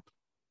trap.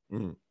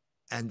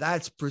 And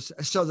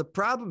so the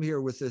problem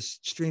here with this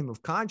stream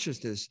of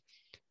consciousness,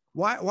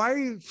 why are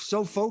you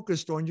so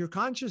focused on your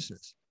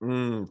consciousness?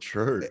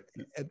 True.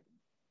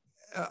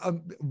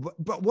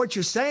 But what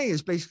you're saying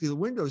is basically the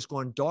window's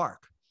gone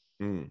dark.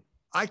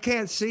 I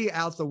can't see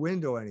out the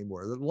window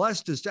anymore. The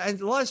lust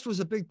was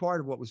a big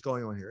part of what was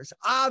going on here. It's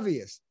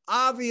obvious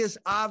that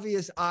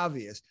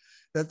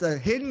the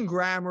hidden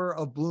grammar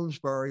of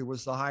Bloomsbury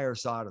was the higher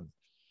sodomy.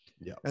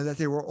 Yeah. And that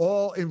they were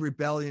all in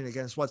rebellion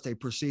against what they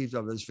perceived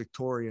of as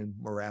Victorian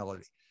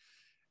morality.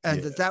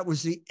 And that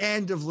was the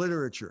end of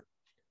literature.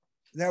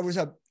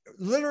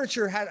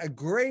 Literature had a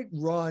great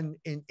run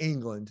in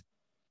England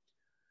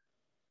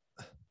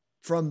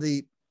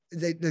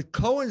that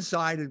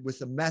coincided with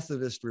the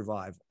Methodist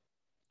revival.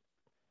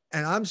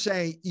 And I'm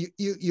saying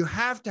you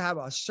have to have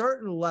a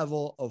certain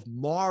level of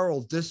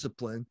moral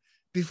discipline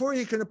before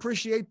you can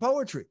appreciate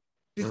poetry,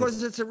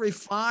 because it's a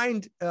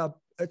refined,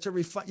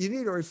 you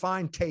need a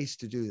refined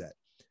taste to do that.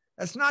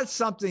 It's not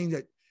something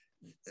that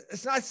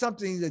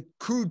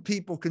crude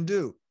people can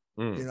do,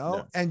 you know?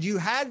 Yeah. And you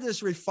had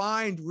this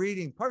refined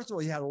reading. First of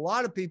all, you had a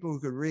lot of people who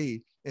could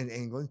read in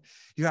England.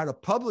 You had a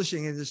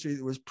publishing industry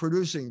that was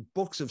producing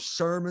books of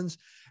sermons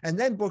and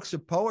then books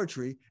of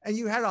poetry. And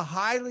you had a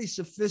highly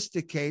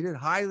sophisticated,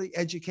 highly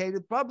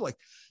educated public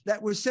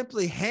that was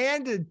simply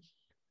handed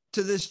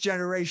to this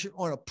generation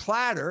on a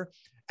platter,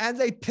 and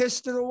they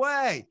pissed it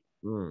away.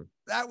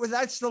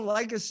 That's the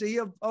legacy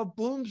of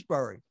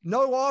Bloomsbury.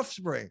 No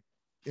offspring,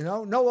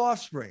 no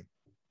offspring,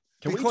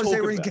 because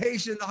they were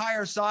engaged in the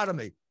higher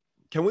sodomy.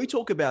 Can we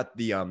talk about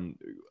the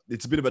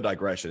it's a bit of a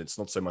digression. It's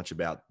not so much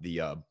about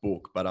the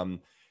book, but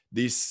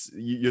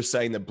you're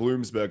saying that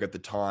Bloomsburg at the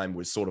time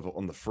was sort of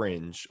on the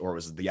fringe, or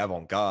was the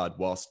avant-garde,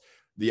 whilst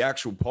the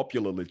actual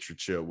popular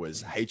literature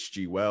was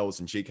H.G. Wells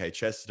and G.K.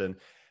 Chesterton.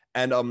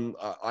 And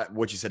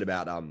what you said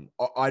about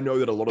I know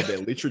that a lot of their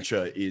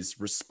literature is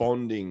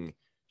responding.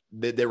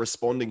 They're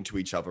responding to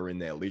each other in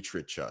their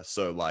literature.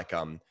 So like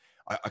I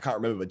can't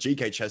remember, but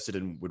G.K.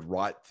 Chesterton would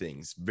write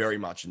things very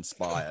much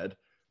inspired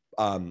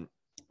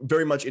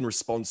very much in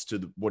response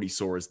to what he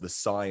saw as the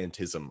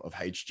scientism of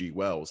H.G.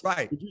 Wells.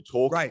 Right. Could you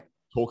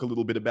talk a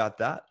little bit about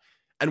that?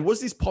 And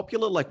was this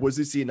popular? Like, was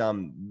this in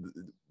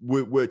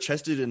were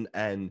Chesterton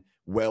and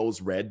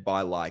Wells read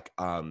by like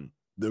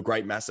the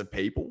great mass of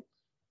people?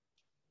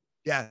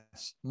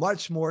 Yes,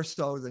 much more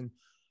so than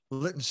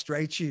Lytton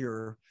Strachey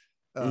or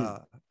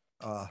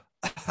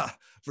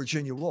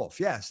Virginia Woolf.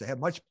 Yes, they had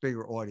much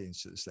bigger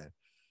audiences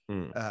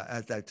then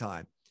at that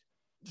time.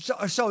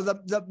 So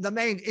the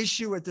main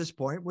issue at this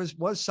point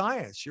was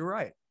science. You're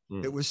right.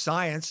 It was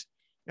science,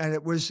 and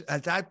it was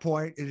at that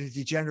point it had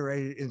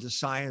degenerated into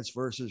science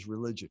versus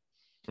religion.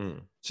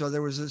 So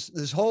there was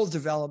this whole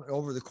development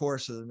over the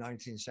course of the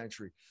 19th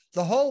century.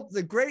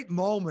 The great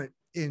moment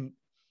in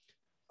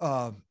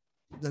the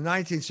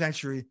 19th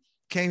century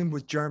came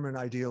with German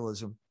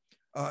idealism,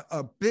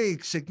 a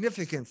big,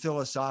 significant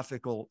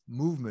philosophical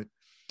movement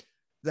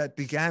that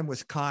began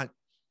with Kant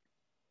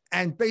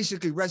and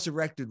basically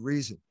resurrected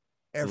reason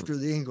after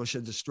the English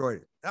had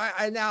destroyed it.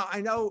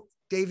 I know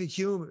David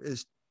Hume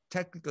is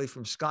technically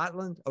from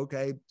Scotland.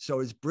 Okay,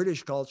 so it's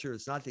British culture.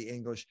 It's not the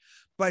English,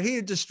 but he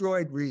had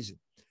destroyed reason.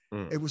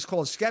 It was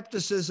called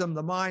skepticism.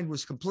 The mind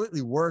was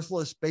completely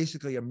worthless,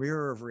 basically a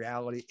mirror of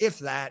reality, if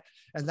that,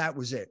 and that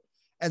was it.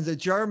 And the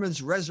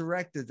Germans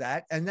resurrected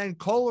that. And then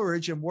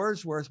Coleridge and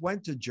Wordsworth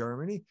went to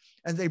Germany,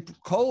 and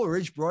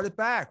Coleridge brought it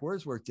back.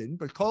 Wordsworth didn't,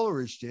 but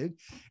Coleridge did.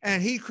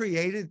 And he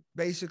created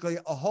basically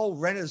a whole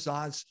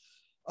renaissance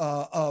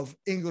of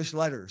English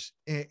letters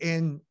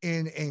in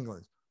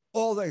England.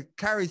 All they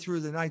carried through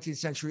the 19th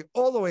century,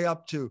 all the way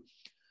up to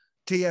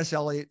T.S.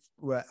 Eliot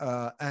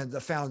and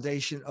the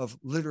foundation of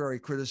literary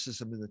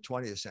criticism in the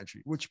 20th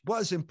century, which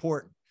was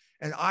important.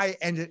 And I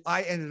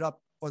ended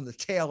up on the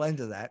tail end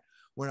of that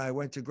when I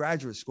went to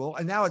graduate school,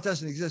 and now it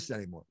doesn't exist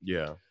anymore.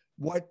 Yeah.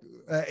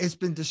 It's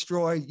been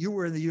destroyed. You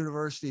were in the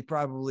university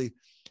probably.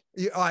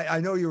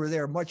 I know you were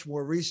there much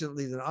more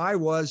recently than I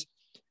was.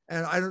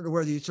 And I don't know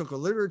whether you took a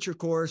literature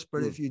course,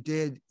 but if you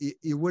did,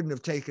 you wouldn't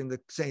have taken the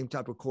same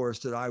type of course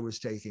that I was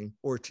taking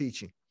or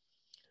teaching.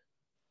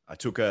 I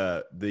took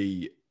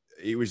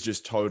it was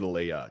just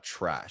totally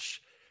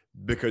trash,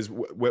 because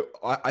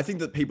I think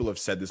that people have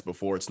said this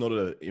before. It's not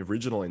an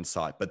original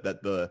insight, but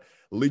that the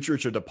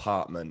literature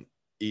department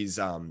is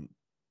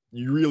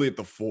really at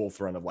the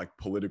forefront of like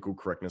political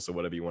correctness or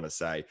whatever you want to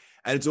say.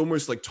 And it's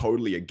almost like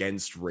totally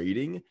against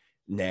reading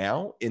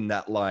now, in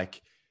that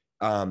like,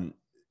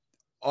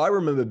 I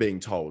remember being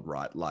told,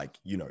 right, like,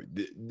 you know,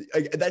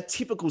 that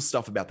typical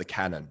stuff about the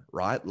canon,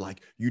 right? Like,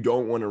 you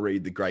don't want to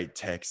read the great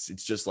texts.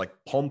 It's just like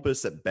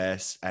pompous at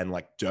best and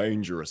like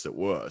dangerous at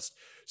worst.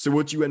 So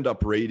what you end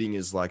up reading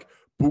is like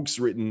books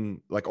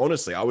written, like,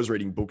 honestly, I was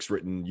reading books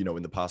written, you know,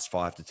 in the past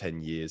 5 to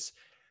 10 years.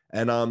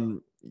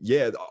 And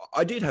yeah,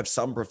 I did have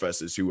some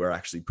professors who were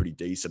actually pretty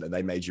decent, and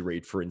they made you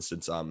read, for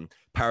instance,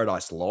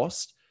 Paradise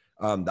Lost.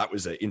 That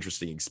was an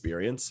interesting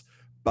experience.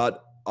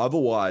 But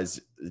otherwise,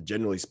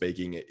 generally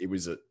speaking, it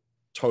was a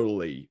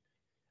totally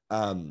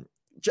and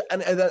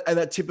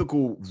that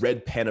typical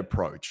red pen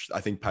approach.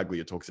 I think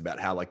Paglia talks about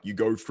how like you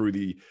go through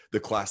the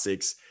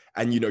classics,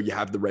 and you know, you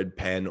have the red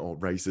pen or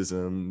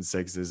racism,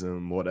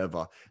 sexism,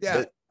 whatever.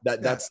 Yeah,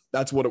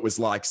 that's what it was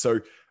like.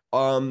 So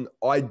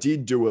I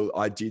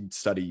did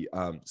study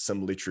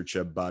some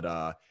literature, but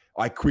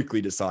I quickly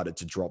decided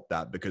to drop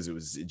that because it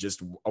was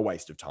just a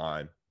waste of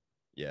time.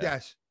 Yeah.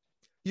 Yes.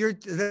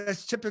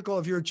 That's typical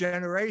of your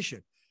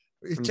generation.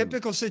 A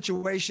typical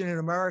situation in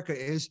America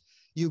is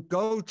you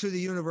go to the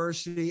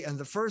university, and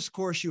the first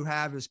course you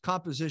have is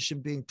composition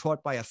being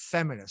taught by a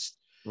feminist.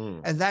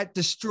 And that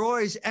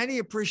destroys any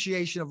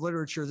appreciation of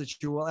literature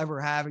that you will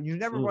ever have. And you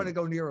never want to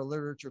go near a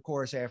literature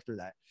course after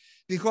that.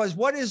 Because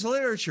what is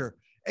literature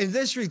in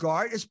this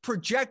regard is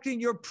projecting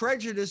your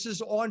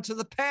prejudices onto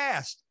the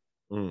past.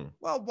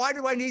 Well, why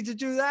do I need to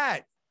do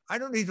that? I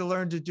don't need to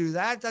learn to do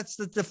that. That's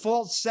the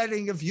default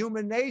setting of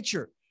human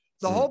nature.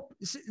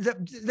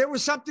 There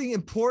was something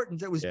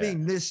important that was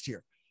being missed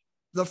here.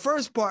 The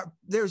first part,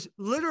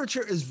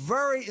 literature is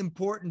very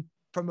important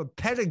from a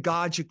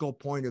pedagogical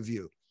point of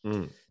view.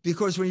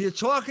 Because when you're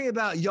talking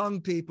about young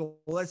people,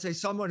 let's say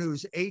someone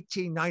who's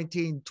 18,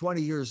 19,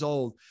 20 years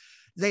old,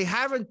 they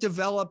haven't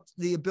developed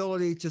the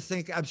ability to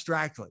think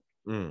abstractly.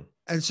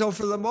 And so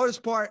for the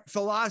most part,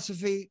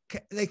 philosophy,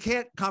 they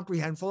can't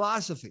comprehend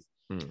philosophy.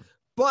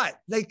 But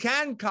they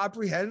can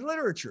comprehend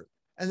literature,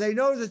 and they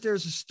know that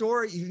there's a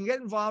story. You can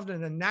get involved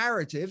in a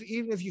narrative,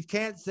 even if you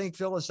can't think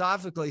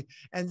philosophically.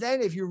 And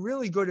then if you're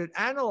really good at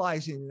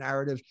analyzing the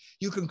narrative,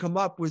 you can come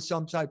up with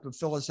some type of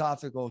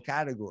philosophical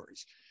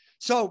categories.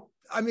 So,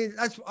 I mean,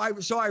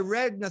 I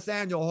read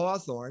Nathaniel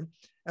Hawthorne,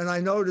 and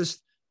I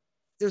noticed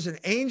there's an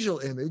angel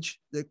image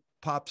that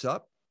pops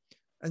up,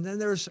 and then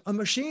there's a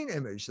machine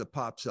image that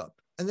pops up,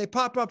 and they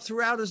pop up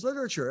throughout his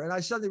literature. And I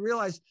suddenly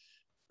realized,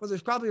 well,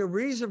 there's probably a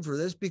reason for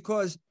this,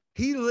 because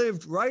he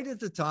lived right at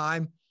the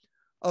time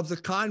of the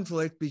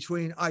conflict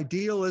between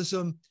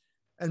idealism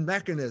and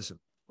mechanism.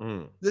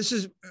 This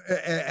is,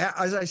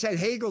 as I said,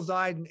 Hegel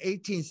died in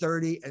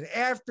 1830. And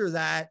after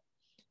that,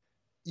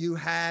 you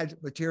had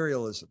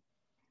materialism.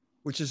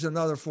 which is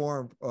another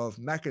form of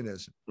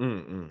mechanism.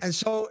 Mm-mm. And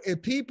so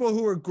if people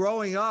who are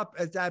growing up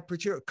at that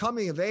particular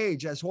coming of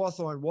age, as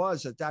Hawthorne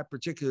was at that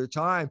particular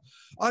time,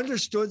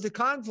 understood the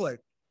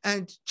conflict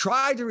and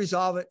tried to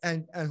resolve it,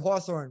 and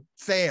Hawthorne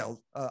failed.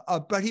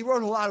 But he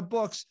wrote a lot of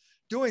books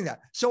doing that.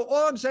 So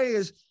all I'm saying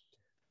is,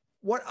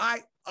 what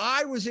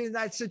I was in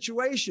that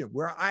situation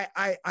where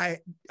I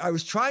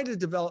was trying to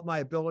develop my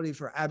ability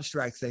for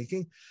abstract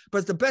thinking,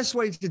 but the best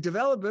way to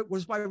develop it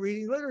was by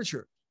reading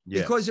literature,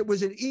 because it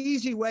was an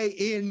easy way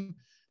in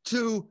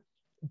to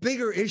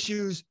bigger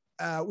issues,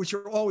 which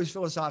are always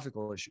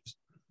philosophical issues.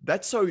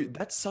 That's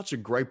such a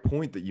great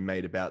point that you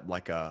made about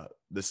like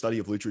the study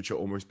of literature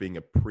almost being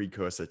a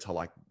precursor to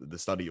like the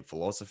study of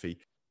philosophy.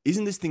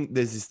 Isn't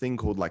there's this thing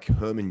called like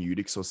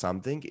hermeneutics or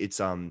something?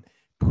 It's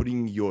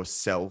putting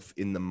yourself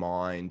in the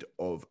mind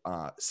of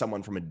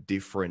someone from a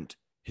different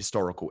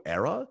historical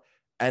era.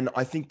 And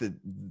I think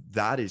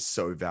that is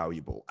so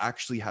valuable,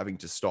 actually having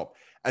to stop,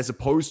 as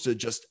opposed to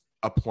just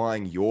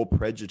applying your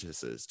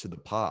prejudices to the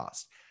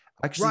past,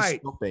 actually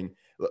stopping,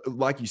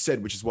 like you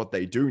said, which is what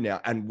they do now.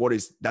 And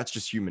that's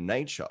just human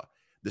nature.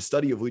 The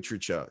study of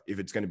literature, if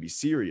it's going to be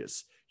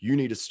serious, you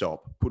need to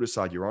stop, put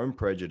aside your own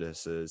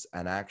prejudices,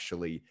 and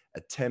actually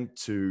attempt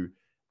to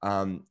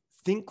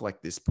think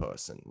like this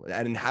person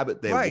and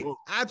inhabit their world.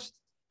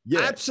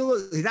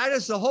 Absolutely. That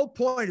is the whole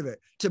point of it,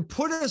 to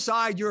put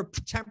aside your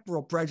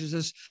temporal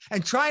prejudices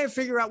and try and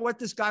figure out what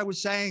this guy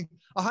was saying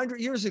 100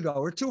 years ago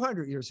or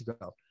 200 years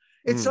ago.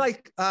 It's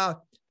like,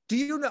 do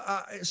you know?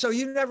 So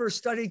you never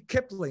studied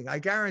Kipling? I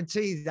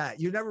guarantee that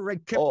you never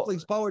read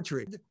Kipling's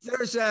poetry.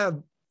 There's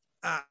a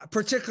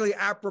particularly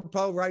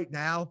apropos right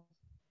now,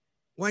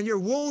 when you're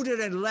wounded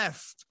and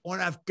left on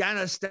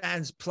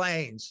Afghanistan's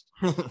plains,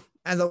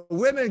 and the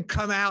women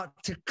come out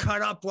to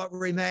cut up what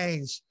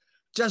remains.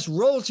 Just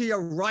roll to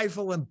your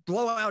rifle and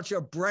blow out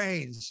your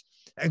brains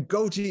and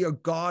go to your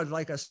God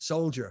like a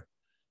soldier.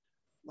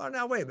 Well,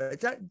 now, wait a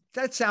minute.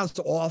 That sounds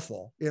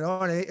awful. You know,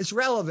 and it's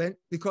relevant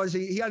because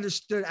he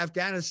understood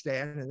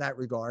Afghanistan in that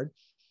regard.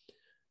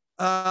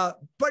 But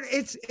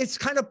it's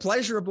kind of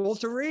pleasurable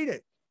to read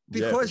it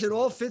because it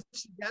all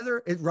fits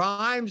together. It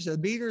rhymes, the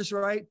meter's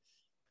right.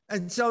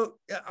 And so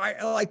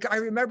I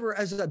remember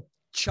as a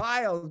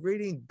child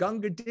reading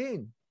Gunga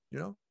Din, you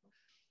know,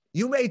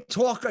 you may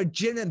talk of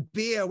gin and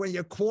beer when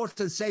you're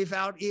quartered safe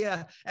out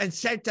here and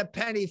sent to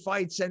penny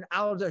fights and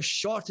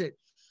Aldershot.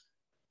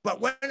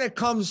 But when it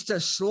comes to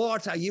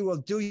slaughter, you will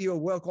do your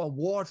work on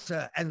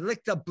water and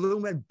lick the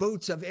blooming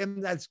boots of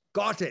him that's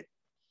got it.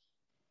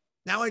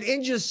 Now in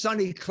India's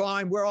sunny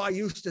clime, where I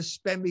used to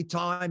spend me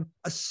time,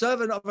 a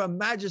servant of Her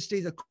Majesty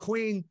the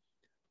Queen,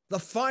 the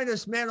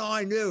finest men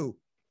I knew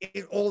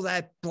in all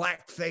that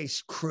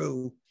black-faced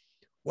crew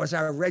was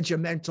our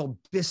regimental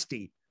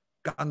bistie,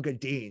 Gunga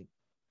Din.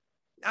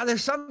 Now,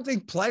 there's something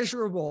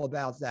pleasurable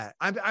about that.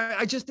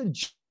 I just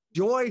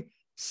enjoy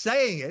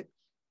saying it.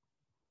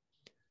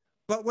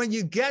 But when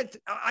you get,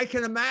 I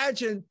can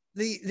imagine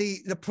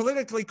the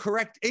politically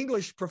correct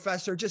English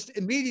professor just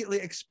immediately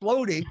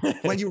exploding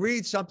when you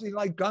read something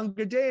like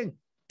Gunga Din.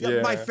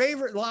 Yeah. My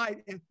favorite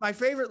line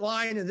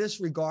in this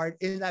regard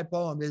in that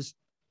poem is,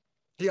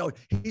 you know,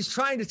 he's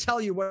trying to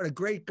tell you what a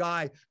great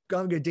guy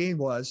Gunga Din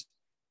was.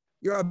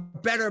 You're a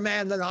better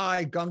man than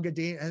I, Gunga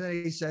Din. And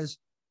then he says,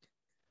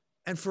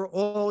 and for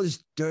all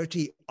his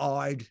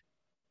dirty-eyed,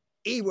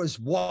 he was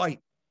white,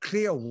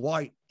 clear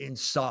white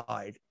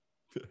inside.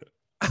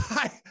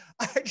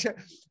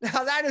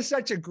 Now that is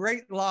such a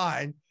great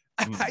line.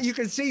 You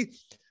can see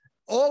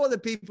all of the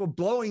people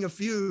blowing a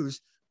fuse,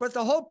 but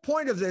the whole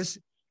point of this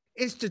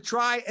is to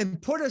try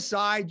and put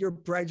aside your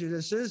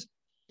prejudices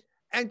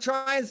and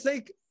try and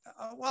think,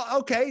 well,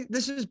 okay,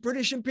 this is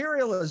British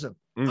imperialism.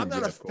 I'm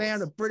not a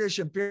fan of British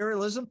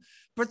imperialism,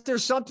 but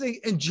there's something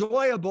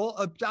enjoyable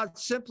about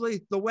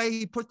simply the way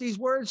he put these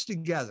words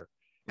together.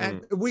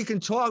 And we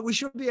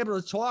should be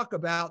able to talk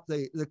about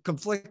the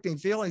conflicting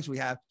feelings we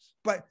have,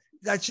 but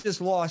that's just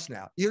lost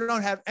now. You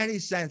don't have any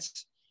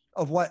sense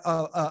of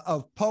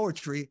of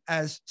poetry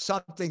as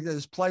something that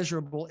is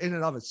pleasurable in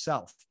and of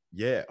itself.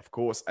 Yeah, of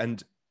course.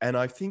 And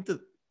I think that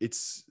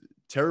it's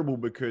terrible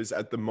because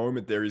at the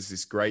moment there is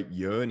this great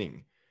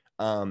yearning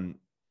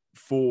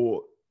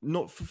for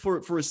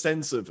a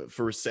sense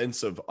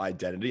of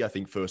identity, I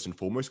think, first and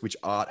foremost, which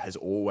art has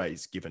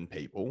always given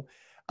people,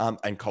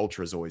 and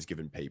culture has always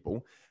given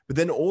people. But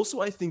then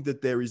also I think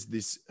that there's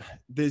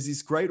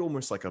this great,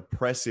 almost like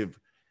oppressive,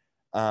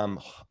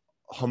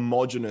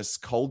 homogenous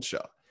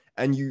culture,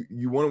 and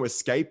you want to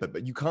escape it,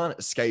 but you can't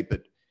escape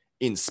it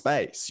in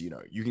space. You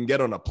know, you can get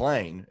on a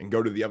plane and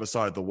go to the other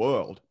side of the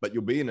world, but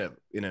you'll be in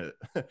a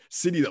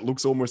city that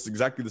looks almost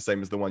exactly the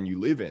same as the one you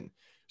live in.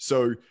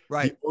 So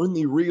the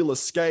only real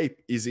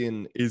escape is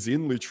in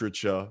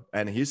literature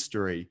and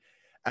history,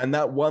 and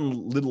that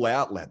one little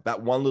outlet,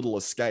 that one little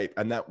escape,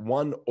 and that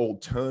one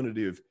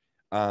alternative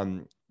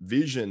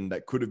vision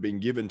that could have been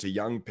given to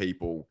young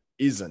people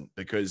isn't,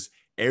 because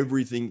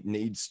everything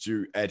needs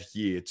to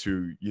adhere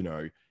to, you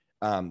know,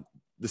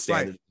 the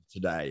standards of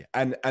today.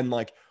 And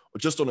like,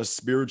 just on a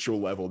spiritual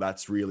level,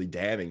 that's really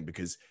damning,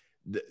 because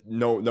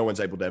no one's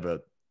able to ever,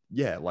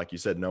 yeah, like you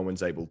said, no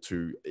one's able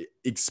to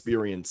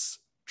experience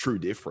true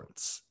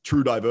difference,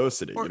 true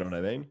diversity. You know what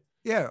I mean?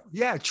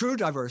 Yeah, true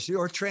diversity,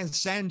 or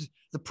transcend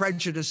the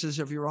prejudices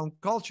of your own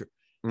culture.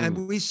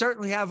 And we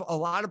certainly have a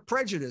lot of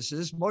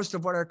prejudices. Most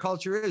of what our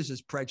culture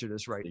is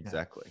prejudice right now.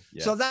 Exactly.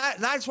 Yeah. So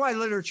that's why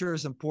literature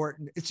is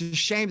important. It's a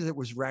shame that it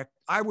was wrecked.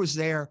 I was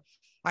there.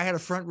 I had a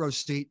front row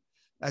seat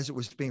as it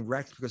was being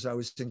wrecked because I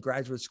was in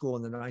graduate school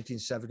in the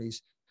 1970s.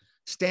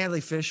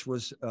 Stanley Fish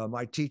was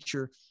my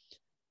teacher.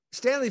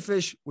 Stanley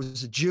Fish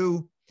was a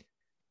Jew.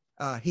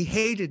 He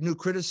hated new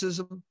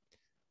criticism,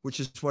 which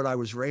is what I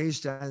was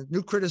raised on.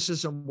 New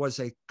criticism was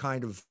a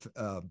kind of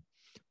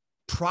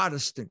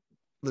Protestant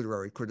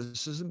literary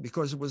criticism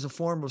because it was a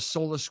form of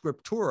sola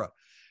scriptura.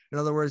 In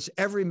other words,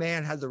 every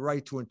man had the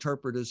right to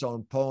interpret his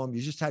own poem.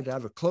 You just had to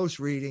have a close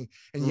reading,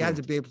 and you had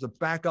to be able to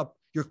back up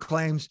your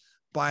claims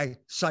by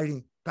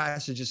citing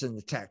passages in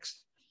the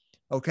text.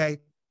 Okay,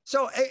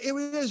 so it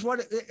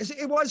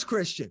was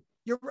Christian.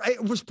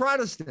 It was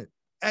Protestant,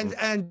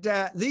 and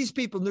these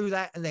people knew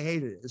that, and they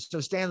hated it. So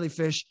Stanley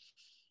Fish,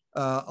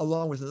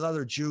 along with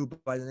another Jew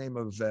by the name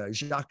of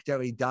Jacques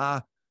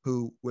Derrida,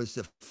 who was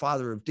the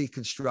father of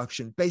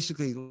deconstruction,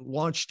 basically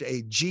launched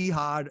a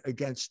jihad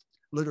against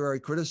literary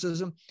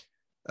criticism,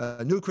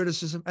 new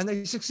criticism, and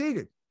they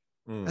succeeded,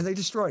 and they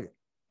destroyed it.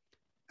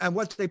 And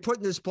what they put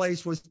in this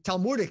place was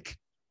Talmudic,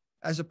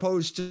 as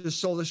opposed to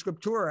sola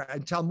scriptura.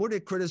 And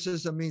Talmudic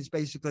criticism means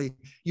basically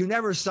you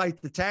never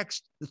cite the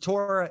text. The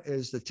Torah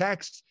is the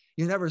text.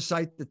 You never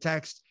cite the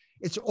text.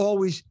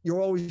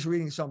 You're always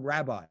reading some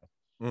rabbi.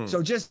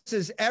 So just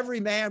as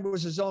every man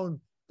was his own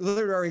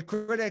literary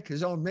critic,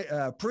 his own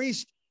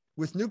priest,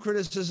 with new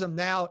criticism,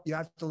 now you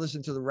have to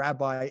listen to the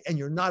rabbi, and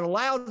you're not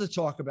allowed to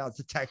talk about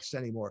the text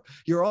anymore.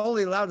 You're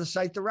only allowed to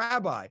cite the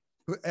rabbi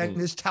and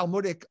his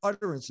Talmudic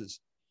utterances.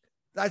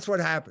 That's what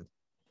happened.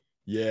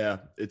 Yeah,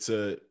 it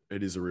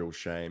is a real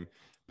shame.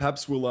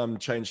 Perhaps we'll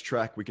change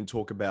track. We can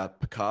talk about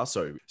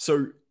Picasso.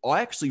 So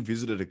I actually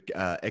visited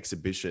an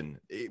exhibition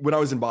when I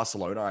was in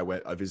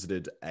Barcelona. I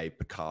visited a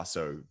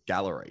Picasso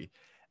gallery,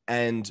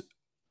 and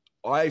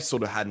I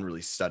sort of hadn't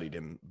really studied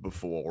him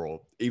before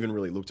or even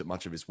really looked at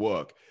much of his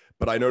work,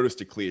 but I noticed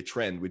a clear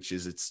trend, which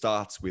is it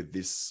starts with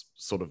this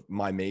sort of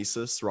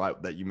mimesis, right,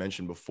 that you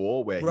mentioned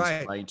before, where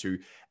he's trying to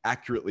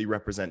accurately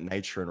represent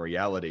nature and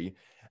reality.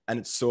 And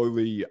it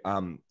slowly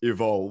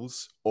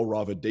evolves, or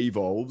rather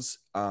devolves,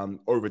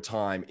 over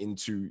time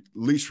into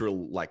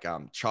literal, like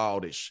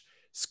childish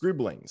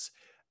scribblings.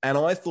 And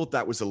I thought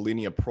that was a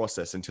linear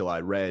process until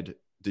I read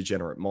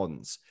Degenerate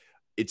Moderns.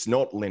 It's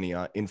not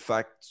linear. In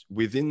fact,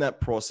 within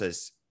that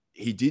process,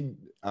 he did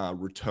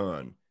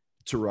return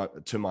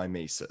to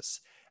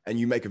mimesis. And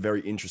you make a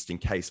very interesting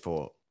case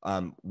for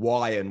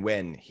why and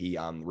when he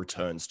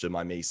returns to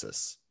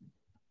mimesis.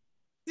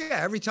 Yeah,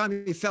 every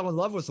time he fell in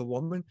love with a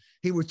woman,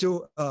 he would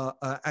do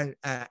an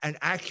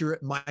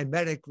accurate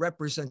mimetic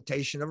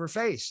representation of her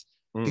face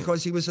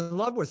because he was in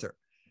love with her.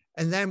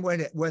 And then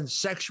when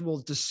sexual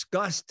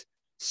disgust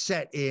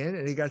set in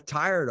and he got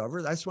tired of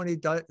her, that's when he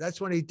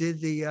did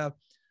the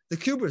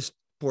Cubist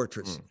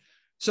portraits.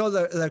 So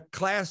the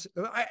class,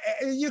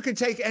 you could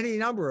take any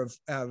number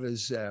of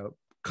his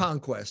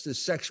conquest,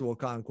 his sexual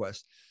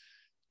conquest.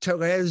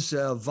 Therese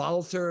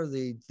Walter,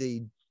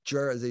 the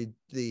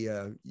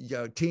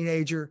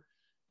teenager,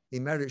 he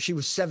met her. She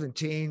was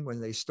 17 when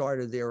they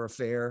started their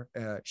affair.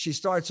 She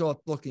starts off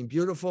looking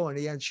beautiful,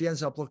 and she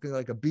ends up looking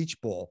like a beach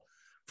ball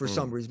for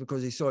some reason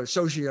because he sort of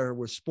associated her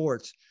with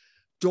sports.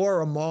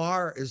 Dora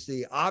Maar is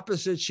the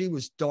opposite. She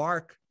was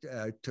dark.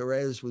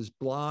 Therese was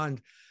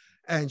blonde.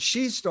 And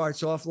she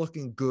starts off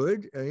looking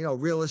good,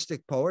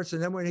 realistic poets.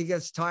 And then when he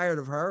gets tired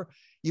of her,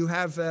 you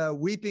have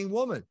Weeping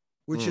Woman,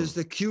 which is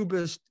the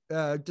Cubist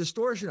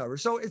distortion of her.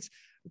 So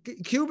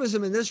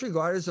Cubism in this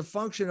regard is a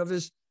function of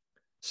his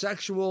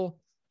sexual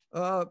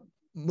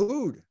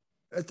mood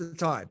at the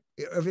time.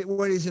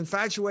 When he's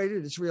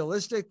infatuated, it's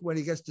realistic. When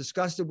he gets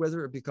disgusted with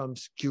her, it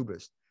becomes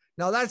Cubist.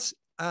 Now, that's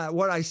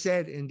what I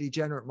said in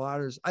Degenerate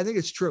Moderns. I think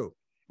it's true.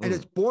 And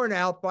it's borne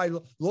out by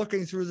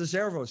looking through the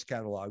Zervos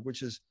catalog,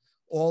 which is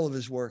all of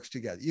his works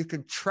together. You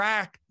can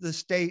track the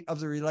state of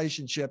the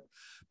relationship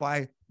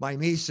by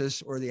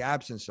mimesis or the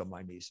absence of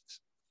mimesis.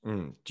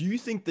 Do you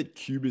think that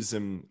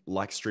Cubism,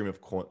 like stream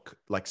of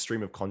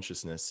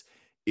consciousness,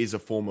 is a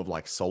form of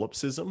like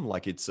solipsism?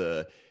 Like it's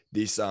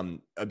this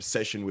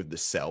obsession with the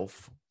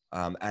self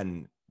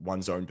and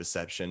one's own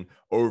perception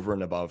over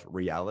and above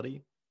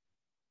reality?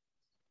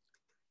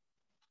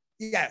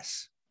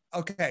 Yes.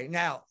 Okay.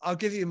 Now I'll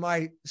give you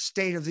my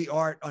state of the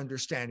art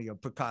understanding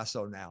of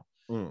Picasso now,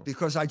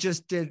 because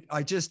as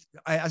I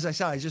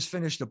said, I just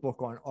finished a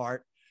book on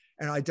art,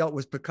 and I dealt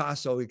with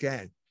Picasso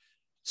again.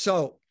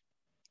 So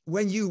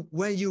when you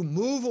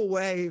move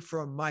away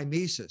from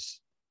mimesis,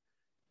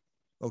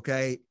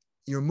 okay,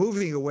 you're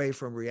moving away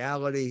from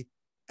reality,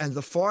 and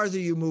the farther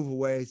you move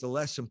away, the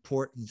less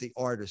important the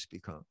artist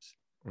becomes.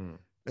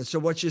 And so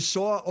what you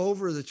saw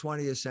over the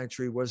 20th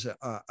century was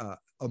a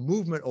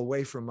movement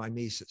away from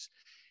mimesis.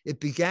 It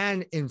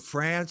began in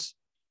France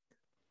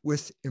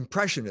with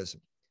Impressionism.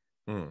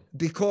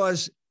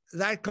 because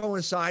that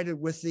coincided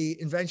with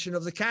the invention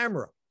of the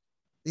camera.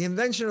 The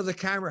invention of the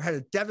camera had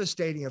a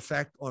devastating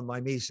effect on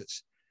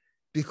mimesis,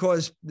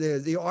 because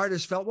the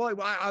artist felt, well,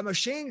 a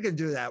machine can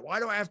do that. Why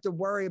do I have to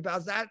worry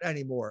about that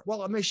anymore?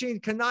 Well, a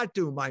machine cannot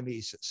do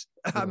mimesis.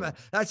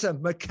 That's a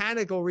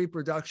mechanical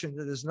reproduction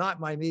that is not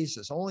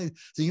mimesis. Only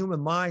the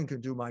human mind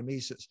can do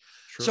mimesis.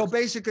 Sure. So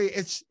basically,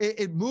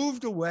 it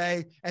moved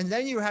away. And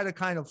then you had a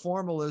kind of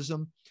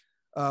formalism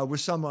with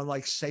someone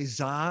like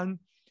Cézanne,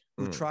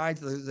 who tried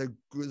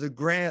the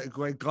grand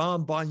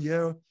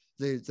banlieue,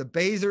 the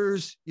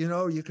bathers. You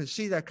know, you can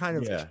see that kind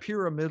of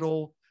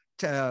pyramidal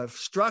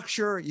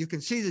structure. You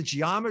can see the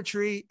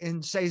geometry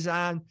in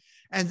Cézanne.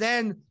 And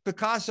then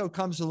Picasso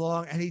comes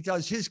along and he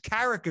does his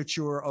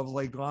caricature of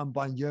Les Grands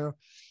Banlieues.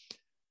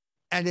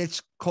 And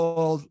it's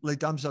called Les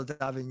Demoiselles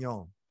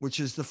d'Avignon, which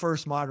is the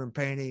first modern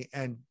painting.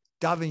 And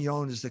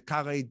d'Avignon is the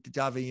Carré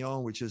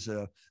d'Avignon, which is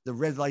the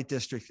red light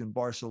district in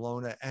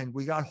Barcelona. And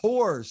we got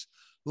whores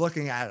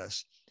looking at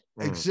us,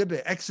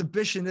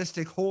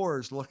 exhibitionistic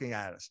whores looking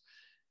at us.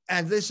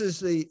 And this is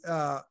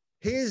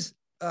his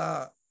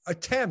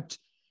attempt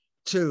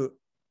to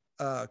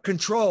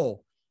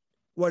control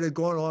what had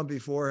gone on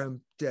before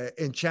him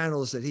in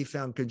channels that he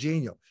found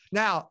congenial.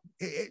 Now,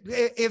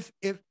 if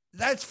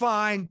that's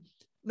fine,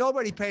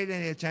 nobody paid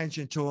any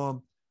attention to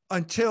him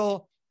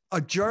until a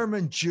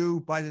German Jew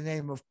by the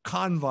name of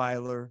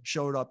Kahnweiler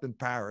showed up in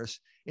Paris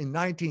in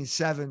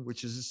 1907,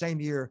 which is the same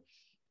year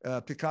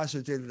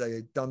Picasso did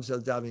the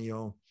Demoiselles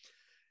d'Avignon.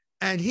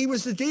 And he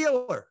was the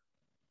dealer.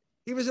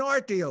 He was an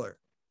art dealer.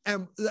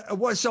 And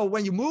so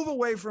when you move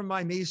away from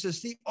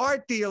mimesis, the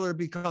art dealer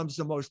becomes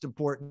the most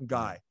important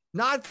guy,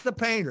 not the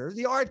painter,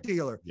 the art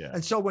dealer. Yeah.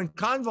 And so when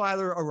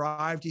Kahnweiler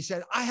arrived, he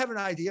said, I have an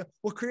idea.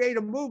 We'll create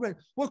a movement.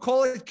 We'll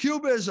call it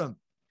Cubism.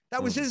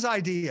 That was his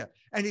idea.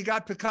 And he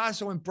got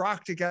Picasso and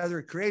Braque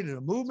together, created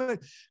a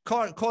movement,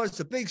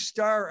 caused a big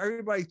stir.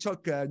 Everybody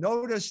took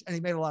notice, and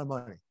he made a lot of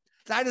money.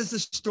 That is the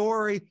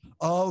story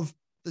of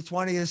the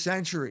 20th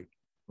century.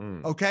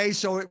 Okay,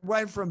 so it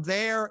went from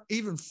there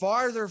even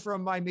farther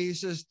from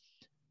mimesis.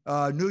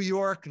 New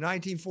York,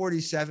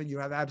 1947, you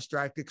have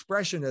abstract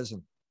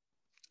expressionism.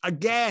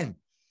 Again,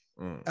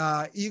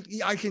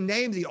 I can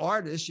name the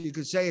artist. You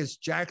could say it's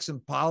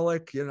Jackson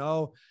Pollock, you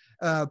know.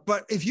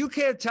 But if you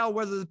can't tell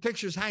whether the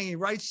picture's hanging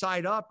right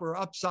side up or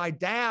upside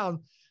down,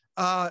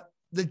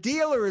 the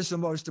dealer is the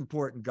most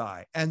important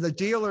guy. And the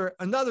dealer,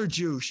 another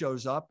Jew,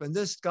 shows up, and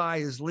this guy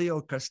is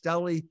Leo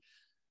Castelli.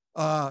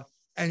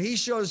 And he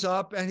shows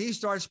up and he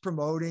starts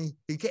promoting.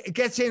 He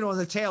gets in on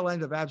the tail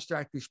end of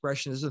abstract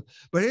expressionism,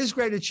 but his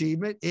great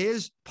achievement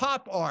is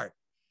pop art.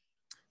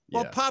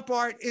 Well, pop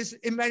art is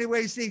in many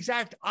ways the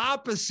exact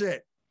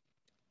opposite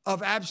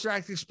of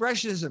abstract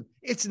expressionism.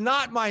 It's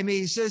not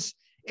mimesis,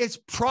 it's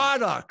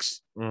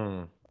products,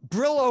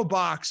 Brillo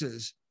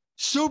boxes,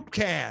 soup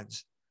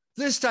cans,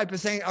 this type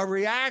of thing, a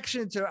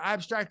reaction to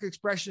abstract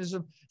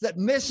expressionism that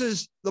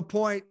misses the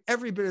point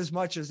every bit as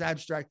much as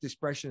abstract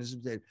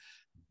expressionism did.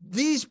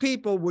 These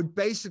people would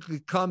basically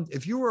come,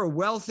 if you were a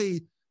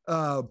wealthy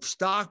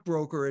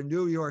stockbroker in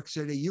New York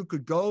City, you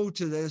could go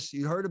to this,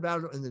 you heard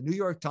about it in the New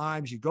York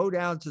Times, you go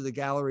down to the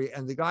gallery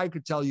and the guy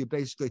could tell you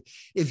basically,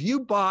 if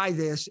you buy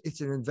this,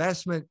 it's an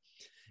investment,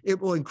 it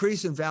will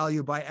increase in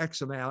value by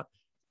X amount.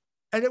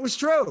 And it was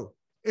true.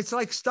 It's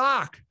like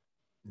stock.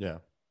 Yeah.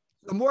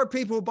 The more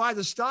people who buy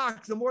the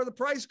stock, the more the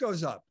price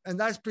goes up. And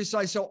that's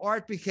precise. So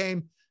art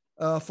became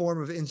a form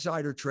of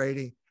insider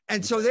trading.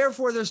 And so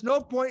therefore, there's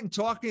no point in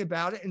talking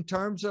about it in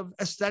terms of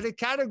aesthetic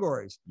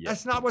categories. Yeah.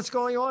 That's not what's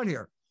going on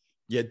here.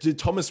 Yeah,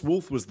 Thomas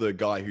Wolfe was the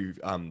guy who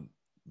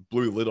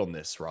blew lid on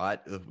this, right?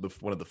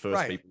 One of the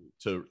first people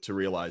to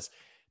realize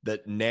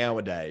that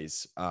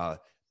nowadays,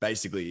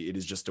 basically, it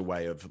is just a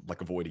way of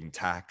like avoiding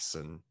tax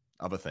and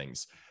other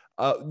things.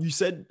 You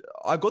said,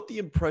 I got the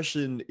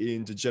impression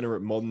in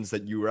Degenerate Moderns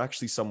that you were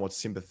actually somewhat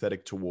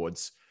sympathetic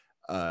towards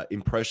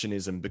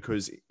Impressionism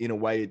because in a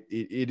way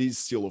it is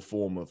still a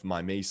form of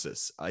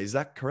mimesis. Is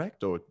that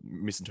correct or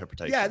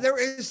misinterpretation? Yeah, there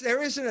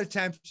is an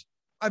attempt.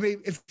 I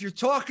mean, if you're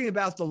talking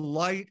about the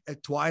light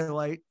at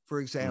twilight, for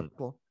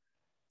example,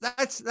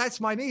 that's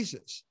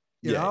mimesis,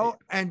 you know,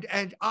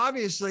 and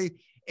obviously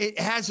it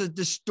has a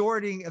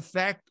distorting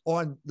effect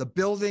on the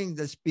building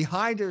that's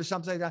behind it or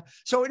something like that.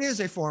 So it is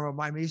a form of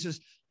mimesis,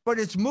 but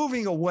it's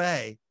moving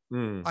away,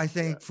 I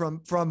think,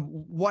 from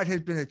what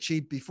had been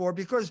achieved before,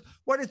 because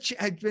what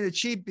had been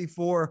achieved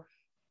before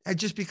had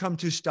just become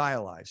too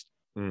stylized.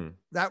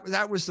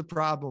 That was the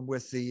problem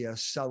with the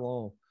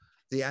salon,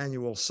 the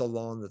annual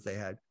salon that they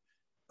had.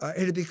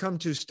 It had become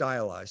too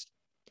stylized,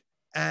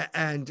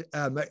 and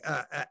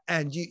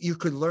you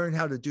could learn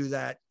how to do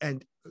that.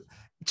 And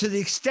to the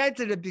extent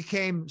that it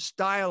became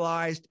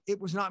stylized, it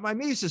was not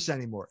mimesis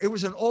anymore. It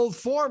was an old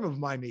form of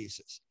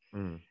mimesis.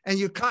 And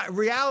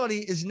reality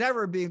is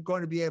never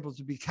going to be able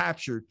to be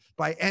captured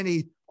by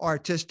any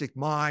artistic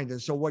mind.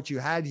 And so what you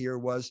had here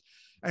was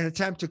an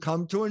attempt to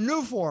come to a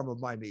new form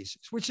of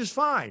mimesis, which is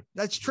fine.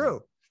 That's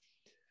true.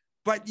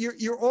 But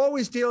you're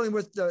always dealing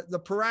with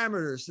the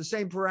parameters, the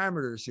same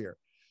parameters here.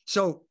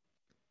 So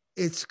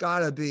it's got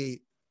to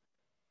be,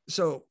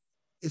 so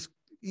it's,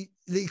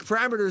 the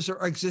parameters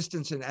are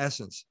existence and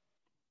essence.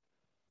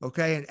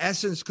 Okay. And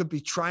essence could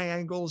be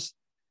triangles.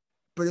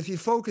 But if you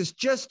focus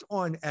just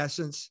on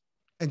essence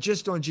and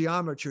just on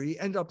geometry, you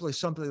end up with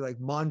something like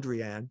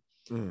Mondrian,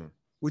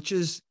 which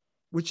is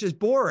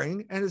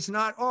boring, and it's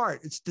not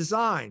art. It's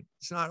design.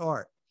 It's not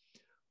art.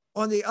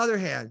 On the other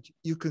hand,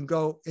 you can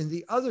go in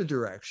the other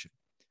direction.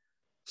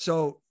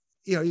 So,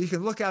 you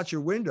can look out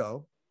your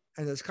window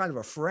and it's kind of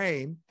a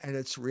frame and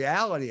it's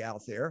reality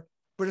out there,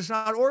 but it's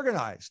not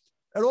organized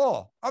at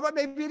all. But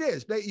maybe it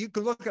is. You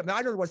can look at,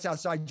 I don't know what's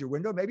outside your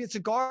window. Maybe it's a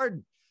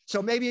garden.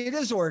 So maybe it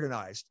is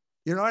organized.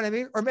 You know what I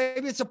mean? Or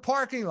maybe it's a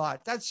parking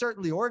lot. That's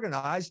certainly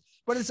organized,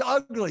 but it's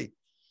ugly.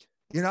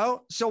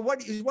 So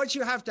what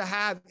you have to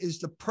have is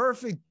the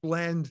perfect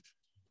blend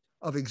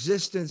of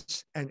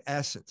existence and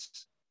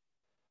essence.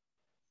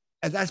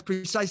 And that's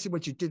precisely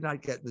what you did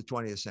not get in the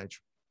 20th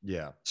century.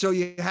 Yeah. So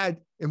you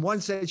had, in one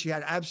sense, you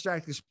had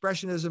abstract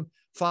expressionism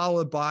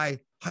followed by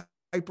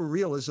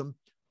hyperrealism,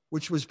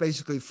 which was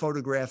basically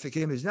photographic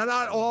image. Now,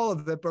 not all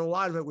of it, but a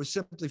lot of it was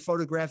simply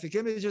photographic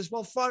images.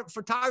 Well,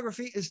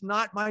 photography is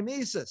not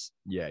mimesis.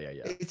 Yeah.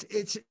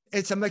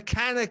 It's a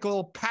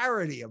mechanical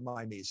parody of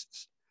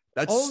mimesis.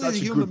 That's only such the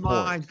a human good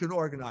point. mind can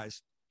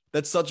organize.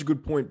 That's such a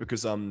good point,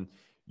 because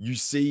you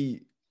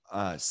see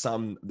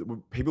some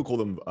people call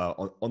them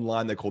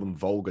online, they call them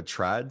vulgar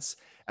trads,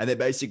 and they're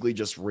basically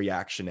just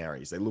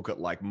reactionaries. They look at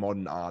like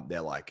modern art,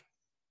 they're like,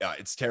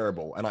 it's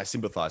terrible, and I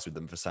sympathize with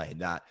them for saying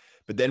that.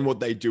 But then what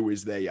they do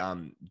is they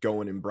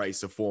go and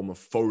embrace a form of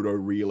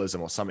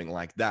photorealism or something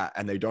like that,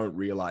 and they don't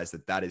realize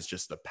that that is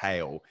just a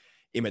pale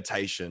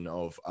imitation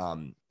of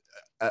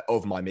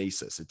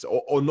mimesis. It's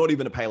or not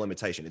even a pale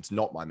imitation. It's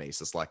not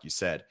mimesis, like you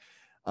said.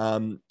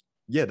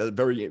 Yeah, they're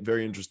very,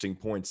 very interesting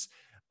points.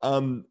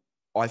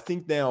 I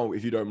think now,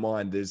 if you don't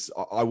mind,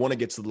 I want to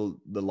get to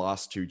the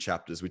last two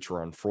chapters, which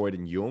are on Freud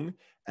and Jung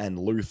and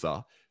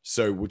Luther.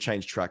 So we'll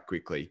change track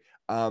quickly.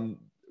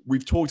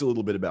 We've talked a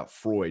little bit about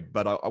Freud,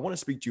 but I want to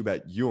speak to you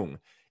about Jung.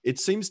 It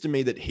seems to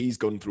me that he's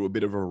gone through a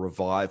bit of a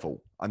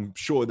revival. I'm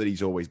sure that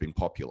he's always been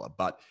popular,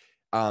 but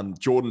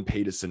Jordan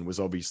Peterson was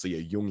obviously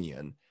a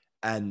Jungian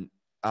and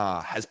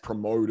has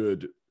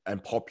promoted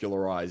and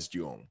popularized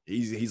Jung.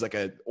 He's like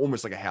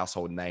almost like a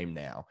household name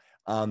now.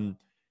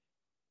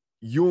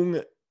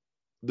 Jung,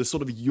 the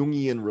sort of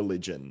Jungian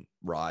religion,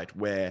 right,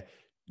 where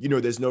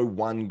there's no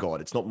one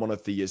God, it's not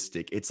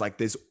monotheistic. It's like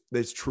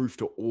there's truth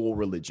to all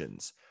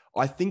religions.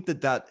 I think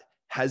that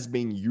has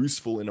been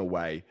useful in a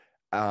way,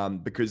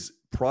 because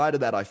prior to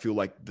that, I feel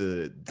like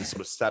the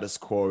sort of status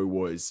quo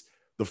was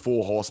the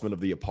four horsemen of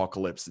the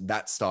apocalypse,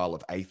 that style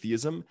of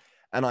atheism.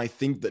 And I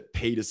think that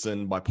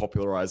Peterson, by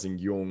popularizing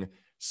Jung,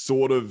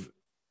 sort of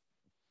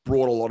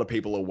brought a lot of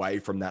people away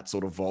from that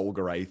sort of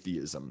vulgar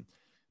atheism.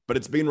 But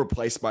it's been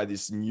replaced by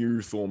this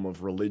new form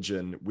of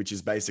religion, which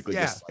is basically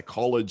just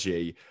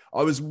psychology.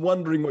 I was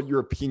wondering what your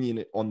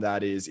opinion on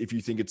that is, if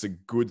you think it's a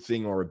good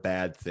thing or a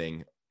bad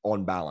thing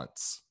on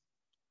balance.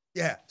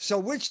 Yeah. So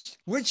which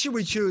should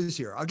we choose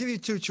here? I'll give you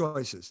two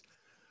choices: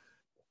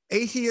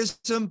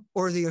 atheism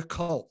or the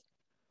occult.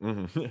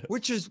 Mm-hmm.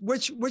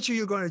 Which are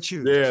you going to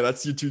choose? Yeah,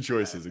 that's your two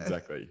choices,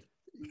 exactly.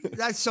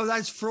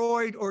 That's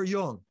Freud or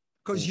Jung,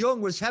 because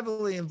Jung was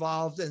heavily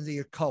involved in the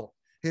occult.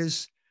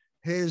 His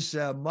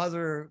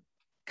mother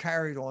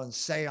carried on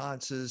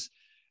seances.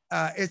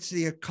 It's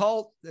the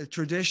occult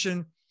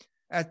tradition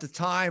at the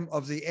time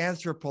of the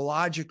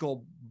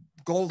anthropological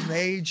golden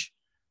age,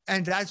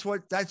 and that's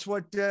what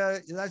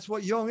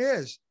Jung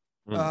is.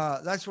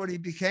 That's what he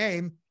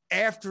became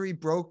after he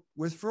broke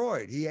with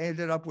Freud. He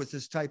ended up with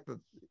this type of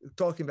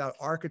talking about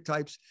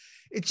archetypes.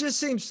 It just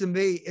seems to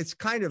me it's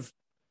kind of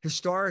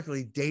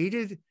historically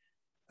dated.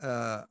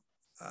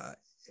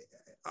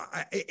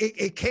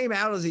 It came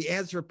out of the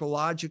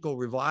anthropological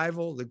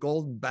revival, the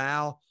Golden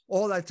Bough,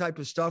 all that type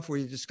of stuff, where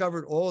you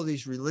discovered all of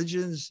these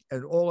religions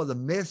and all of the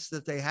myths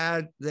that they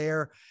had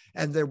there.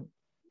 And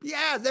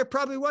there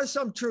probably was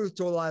some truth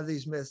to a lot of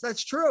these myths.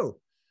 That's true.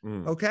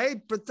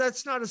 Okay. But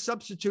that's not a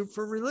substitute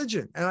for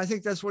religion. And I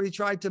think that's what he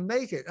tried to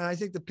make it. And I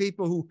think the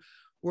people who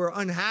were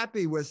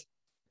unhappy with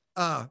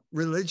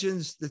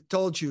religions that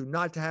told you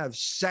not to have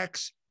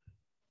sex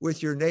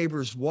with your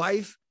neighbor's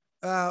wife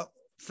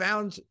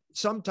found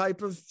some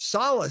type of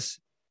solace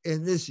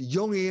in this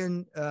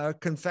Jungian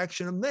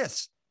confection of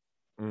myths.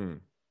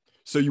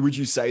 So would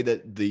you say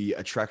that the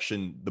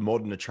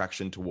modern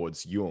attraction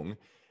towards Jung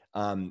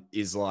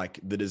is like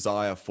the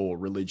desire for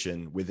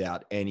religion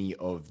without any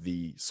of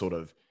the sort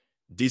of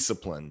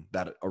discipline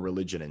that a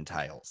religion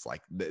entails?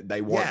 Like they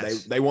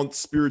want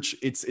spiritual.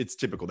 It's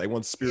typical. They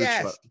want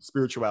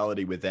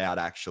spirituality without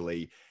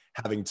actually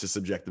having to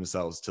subject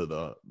themselves to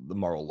the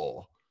moral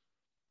law.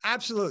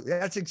 Absolutely.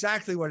 That's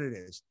exactly what it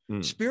is.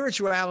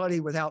 Spirituality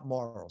without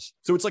morals.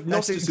 So it's like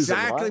Gnosticism, that's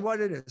exactly right? What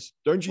it is.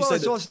 Don't you say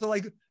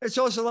it's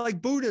also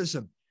like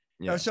Buddhism.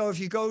 Yeah. So if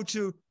you go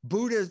to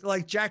Buddhism,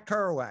 like Jack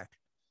Kerouac,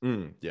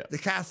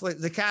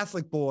 the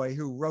Catholic boy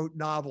who wrote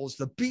novels,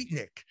 The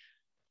Beatnik,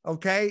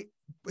 okay,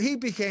 he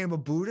became a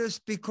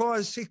Buddhist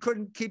because he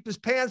couldn't keep his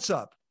pants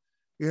up.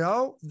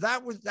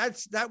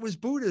 That was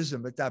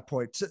Buddhism at that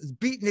point.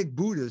 Beatnik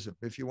Buddhism,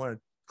 if you want to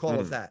call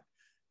it that.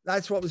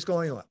 That's what was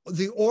going on.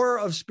 The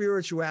aura of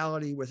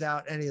spirituality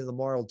without any of the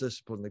moral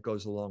discipline that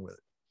goes along with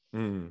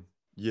it.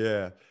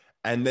 Yeah.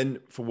 And then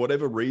for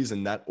whatever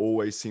reason, that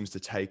always seems to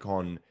take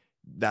on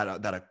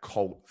that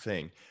occult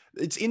thing.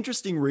 It's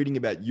interesting reading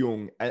about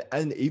Jung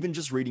and even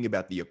just reading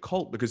about the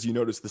occult, because you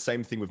notice the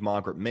same thing with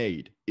Margaret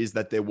Mead, is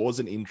that there was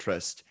an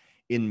interest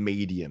in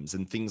mediums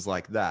and things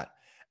like that.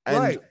 And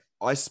right.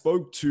 I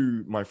spoke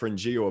to my friend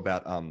Gio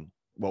about,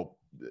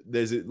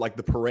 there's like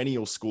the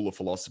perennial school of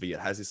philosophy. It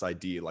has this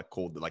idea like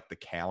called like the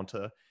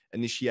counter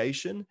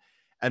initiation.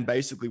 And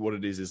basically what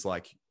it is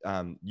like,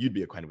 you'd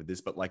be acquainted with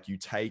this, but like you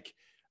take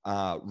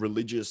a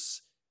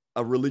religious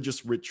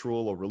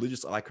ritual or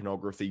religious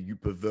iconography, you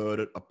pervert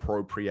it,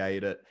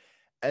 appropriate it.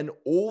 And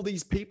all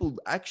these people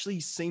actually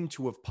seem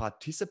to have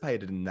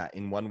participated in that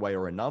in one way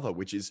or another,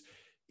 which is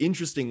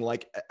interesting.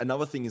 Like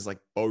another thing is like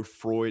both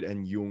Freud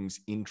and Jung's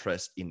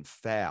interest in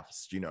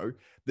Faust,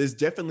 there's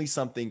definitely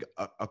something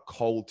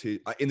occult.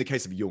 In the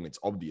case of Jung, it's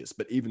obvious,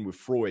 but even with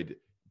Freud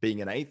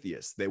being an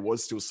atheist, there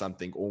was still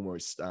something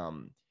almost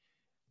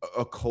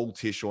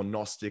occultish or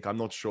Gnostic. I'm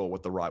not sure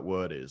what the right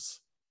word is.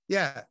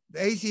 Yeah,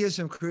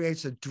 atheism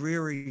creates a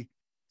dreary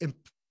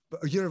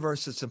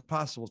universe that's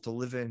impossible to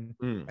live in,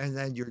 and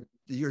then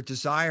your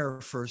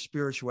desire for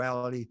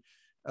spirituality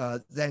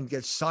then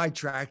gets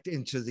sidetracked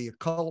into the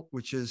occult,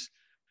 which is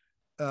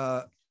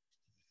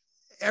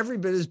every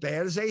bit as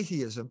bad as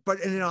atheism, but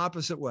in the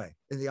opposite way.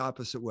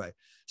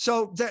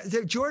 So,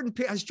 has Jordan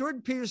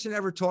Peterson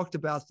ever talked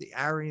about the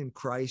Aryan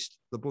Christ,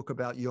 the book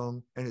about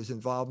Jung and his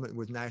involvement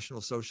with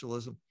National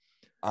Socialism?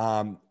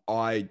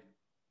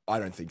 I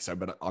don't think so,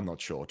 but I'm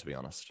not sure, to be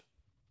honest.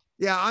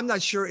 Yeah, I'm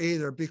not sure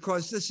either,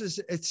 because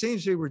it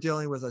seems to me we're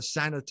dealing with a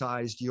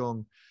sanitized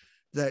Jung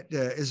that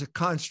is a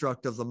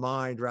construct of the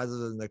mind rather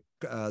than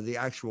the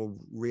actual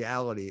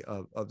reality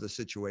of the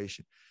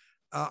situation.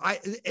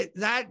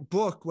 That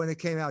book, when it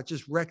came out,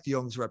 just wrecked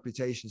Jung's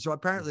reputation. So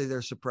apparently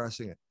they're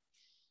suppressing it.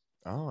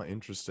 Oh,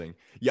 interesting.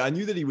 Yeah, I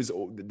knew that he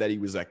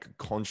was like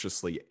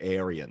consciously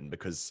Aryan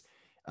because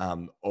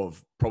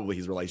of probably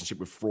his relationship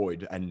with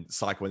Freud and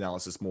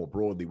psychoanalysis more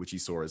broadly, which he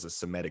saw as a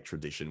Semitic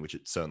tradition, which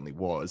it certainly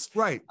was.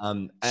 Right.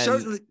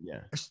 Certainly.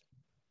 Yeah.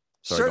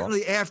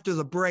 Certainly after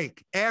the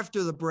break,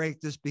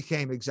 this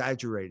became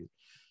exaggerated.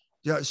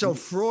 So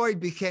Freud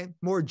became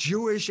more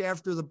Jewish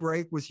after the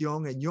break with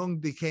Jung, and Jung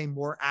became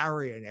more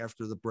Aryan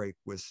after the break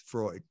with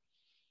Freud.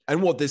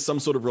 And there's some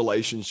sort of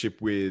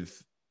relationship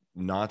with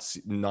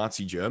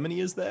Nazi Germany,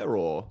 is there?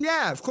 Or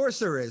yeah, of course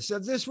there is. So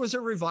this was a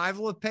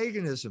revival of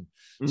paganism.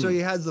 So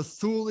you had the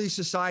Thule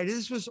Society.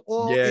 This was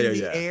all in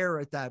the air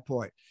at that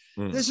point.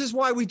 This is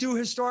why we do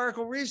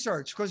historical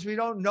research, because we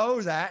don't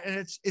know that,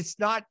 and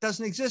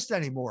doesn't exist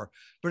anymore.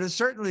 But it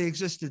certainly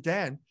existed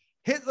then.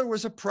 Hitler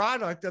was a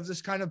product of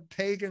this kind of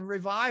pagan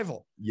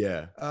revival.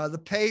 Yeah,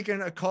 the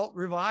pagan occult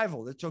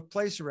revival that took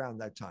place around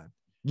that time.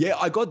 Yeah,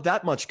 I got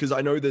that much because I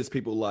know there's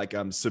people like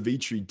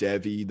Savitri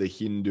Devi, the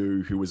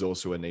Hindu, who was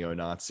also a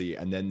neo-Nazi.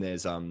 And then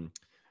there's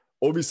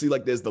obviously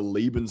like there's the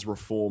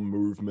Lebensreform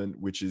movement,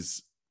 which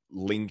is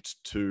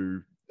linked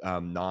to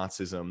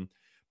Nazism.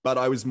 But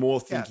I was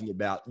more thinking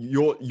about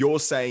you're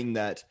saying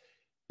that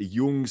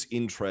Jung's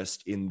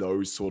interest in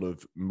those sort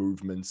of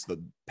movements,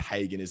 the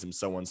paganism,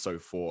 so on and so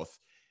forth,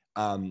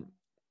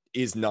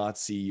 is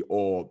Nazi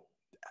or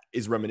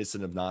is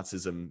reminiscent of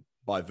Nazism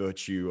by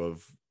virtue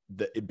of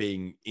it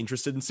being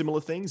interested in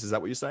similar things. Is that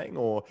what you're saying?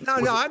 Or no,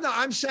 I'm not.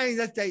 I'm saying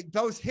that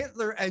both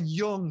Hitler and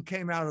Jung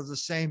came out of the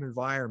same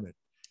environment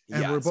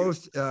and were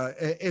both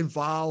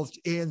involved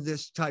in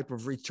this type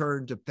of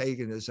return to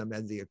paganism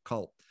and the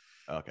occult.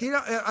 Okay.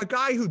 A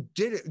guy who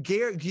did it,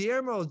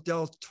 Guillermo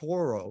del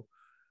Toro,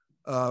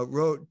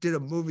 did a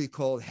movie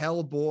called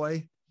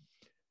Hellboy,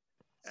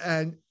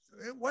 and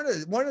one of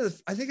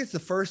the I think it's the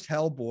first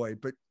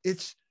Hellboy, but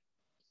it's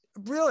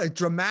really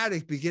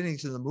dramatic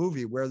beginnings in the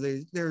movie where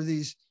there are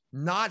these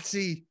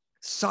Nazi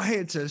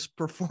scientists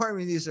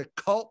performing these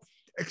occult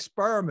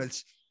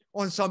experiments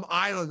on some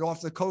island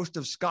off the coast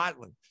of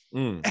Scotland.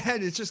 And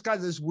it's just got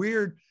this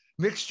weird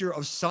mixture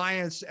of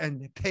science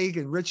and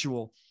pagan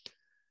ritual.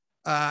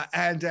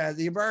 And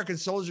the American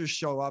soldiers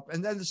show up,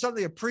 and then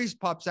suddenly a priest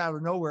pops out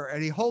of nowhere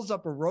and he holds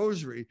up a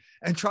rosary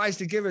and tries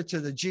to give it to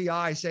the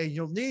GI saying,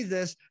 "You'll need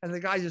this." And the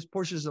guy just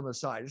pushes him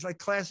aside. It's like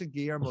classic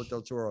Guillermo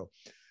del Toro,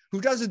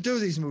 who doesn't do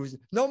these movies.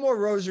 No more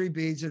rosary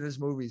beads in his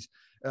movies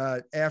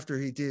after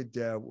he did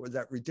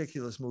that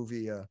ridiculous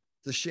movie,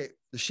 The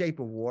Shape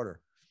of Water,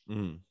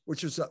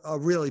 which was a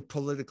really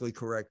politically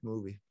correct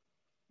movie.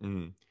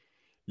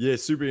 Yeah,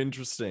 super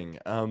interesting.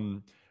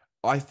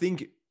 I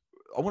think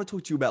I want to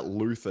talk to you about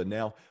Luther.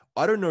 Now,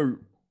 I don't know,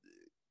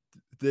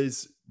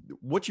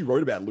 what you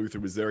wrote about Luther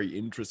was very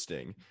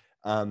interesting.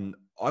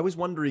 I was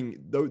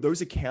wondering,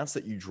 those accounts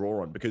that you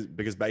draw on,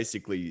 because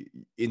basically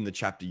in the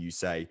chapter you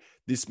say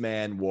this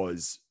man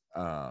was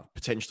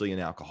potentially an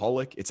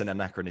alcoholic. It's an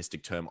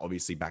anachronistic term.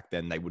 Obviously, back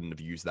then they wouldn't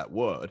have used that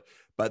word,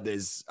 but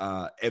there's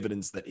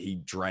evidence that he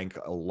drank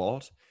a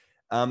lot.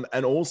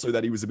 and also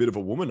that he was a bit of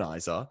a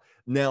womanizer.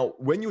 Now,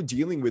 when you're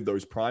dealing with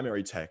those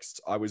primary texts,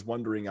 I was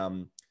wondering,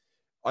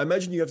 I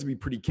imagine you have to be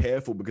pretty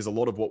careful because a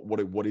lot of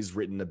what is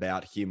written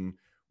about him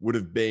would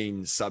have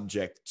been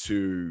subject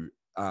to,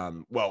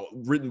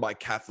 written by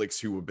Catholics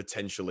who were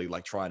potentially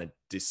like trying to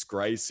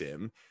disgrace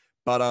him.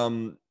 But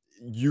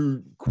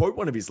you quote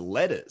one of his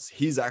letters,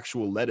 his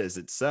actual letters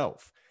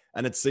itself.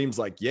 And it seems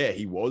like, yeah,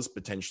 he was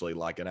potentially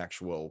like an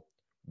actual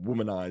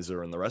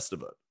womanizer and the rest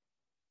of it.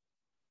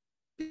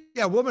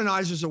 Yeah,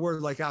 womanizer is a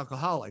word like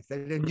alcoholic. They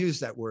didn't use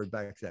that word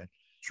back then.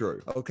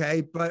 True.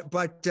 Okay,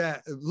 but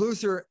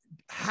Luther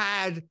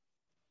had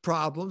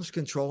problems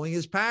controlling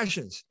his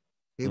passions.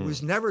 He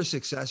was never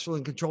successful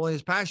in controlling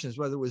his passions,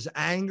 whether it was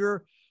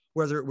anger,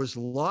 whether it was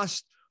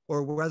lust,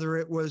 or whether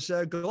it was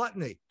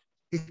gluttony.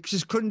 He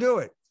just couldn't do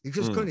it. He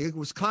just couldn't. He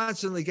was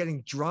constantly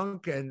getting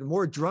drunk, and the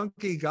more drunk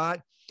he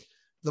got,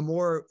 the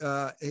more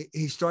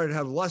he started to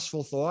have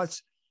lustful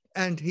thoughts.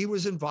 And he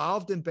was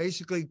involved in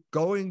basically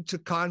going to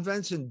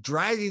convents and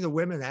dragging the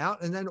women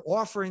out and then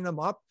offering them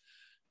up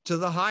to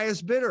the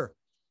highest bidder,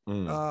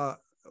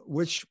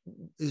 which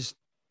is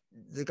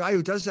the guy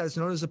who does that is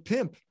known as a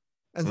pimp.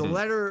 And the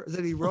letter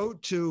that he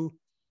wrote to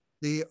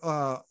the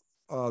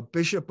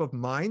Bishop of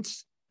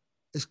Mainz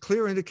is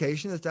clear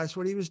indication that that's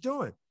what he was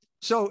doing.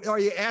 So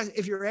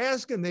if you're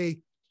asking me,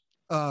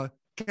 can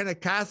a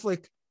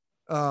Catholic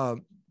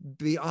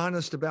be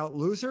honest about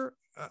Luther?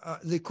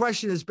 The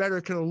question is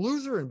better, can a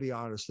Lutheran be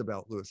honest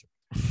about Luther?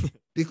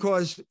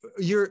 Because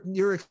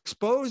you're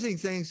exposing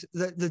things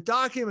that the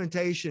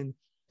documentation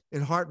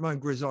in Hartmann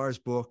Grisar's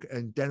book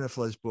and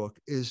Denifle's book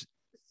is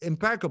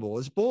impeccable,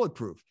 it's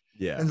bulletproof.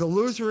 Yeah. And the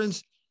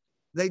Lutherans,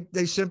 they've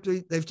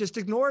just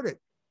ignored it.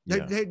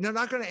 They're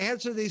not going to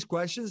answer these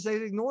questions. They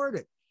ignored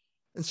it.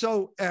 And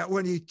so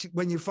when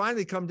you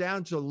finally come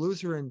down to a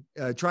Lutheran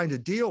trying to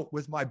deal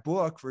with my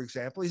book, for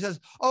example, he says,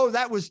 "Oh,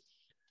 that was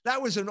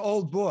an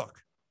old book."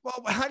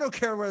 Well, I don't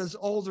care whether it's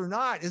old or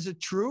not. Is it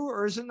true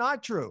or is it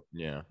not true?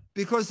 Yeah.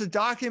 Because the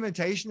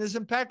documentation is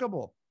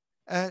impeccable.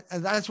 And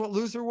that's what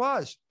Luther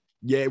was.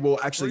 Yeah, well,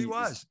 actually, he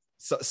was.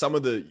 Some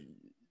of the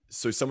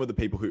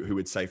people who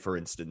would say, for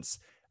instance,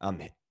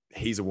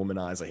 he's a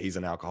womanizer, he's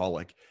an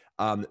alcoholic,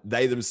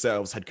 they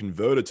themselves had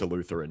converted to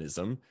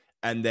Lutheranism.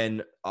 And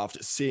then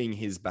after seeing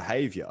his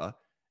behavior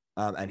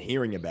and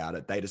hearing about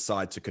it, they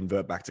decide to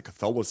convert back to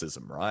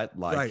Catholicism, right?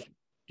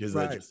 Because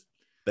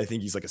they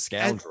think he's like a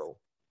scoundrel.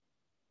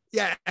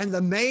 And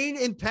the main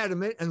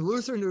impediment, and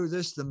Luther knew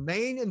this, the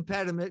main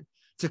impediment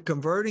to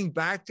converting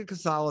back to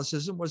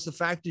Catholicism was the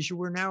fact that you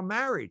were now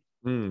married.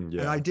 And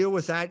I deal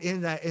with that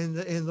in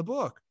the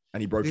book.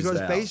 And he broke his vows.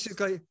 Because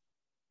basically,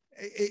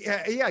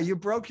 you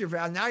broke your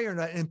vow. Now you're in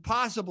an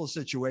impossible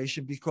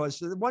situation because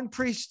the one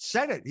priest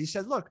said it. He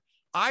said, "Look,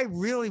 I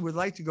really would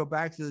like to go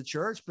back to the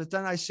church, but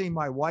then I see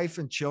my wife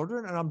and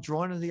children and I'm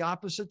drawn in the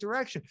opposite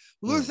direction."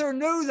 Luther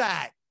knew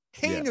that.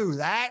 He knew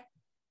that.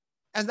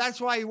 And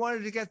that's why he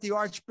wanted to get the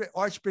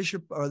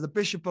archbishop or the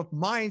bishop of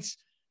Mainz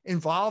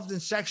involved in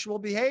sexual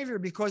behavior,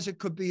 because it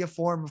could be a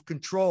form of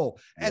control.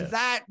 And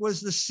that was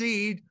the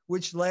seed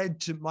which led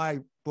to my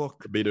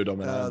book, Libido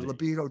Dominandi.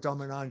 Libido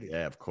Dominandi.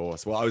 Yeah, of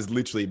course. Well, I was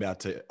literally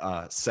about to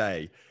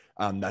say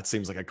that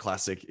seems like a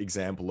classic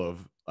example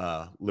of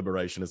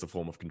liberation as a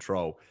form of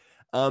control.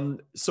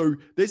 So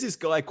there's this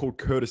guy called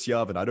Curtis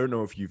Yarvin. I don't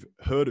know if you've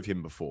heard of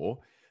him before,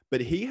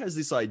 but he has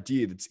this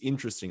idea that's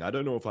interesting. I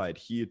don't know if I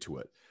adhere to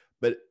it,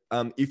 but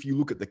if you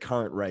look at the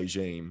current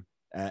regime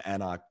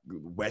and our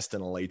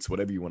Western elites,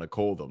 whatever you want to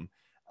call them,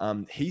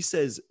 he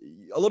says,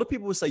 a lot of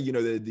people will say,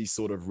 they're these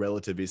sort of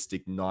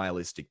relativistic,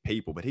 nihilistic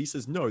people, but he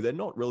says, no, they're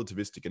not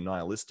relativistic and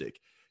nihilistic.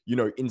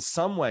 In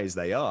some ways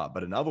they are,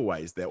 but in other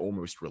ways they're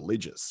almost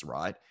religious,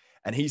 right?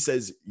 And he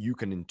says you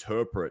can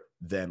interpret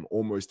them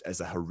almost as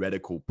a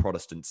heretical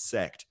Protestant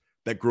sect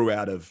that grew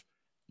out of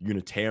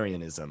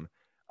Unitarianism.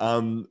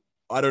 I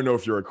don't know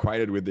if you're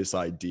acquainted with this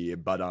idea,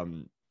 but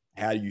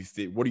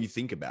what do you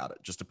think about it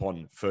just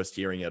upon first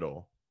hearing it,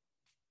 or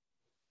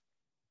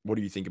what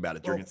do you think about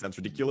it? Do you think it sounds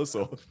ridiculous,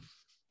 or?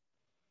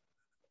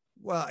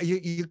 Well,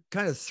 you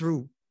kind of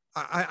threw,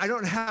 I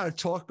don't know how to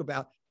talk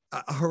about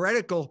a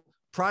heretical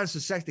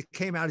Protestant sect that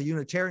came out of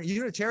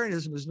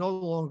Unitarianism is no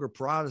longer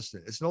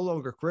Protestant. It's no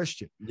longer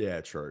Christian.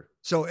 Yeah, true.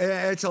 So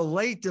it's a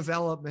late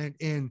development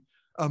in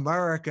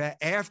America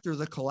after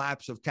the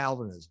collapse of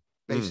Calvinism.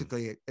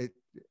 Basically,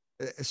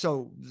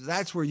 so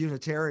that's where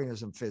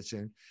Unitarianism fits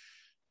in.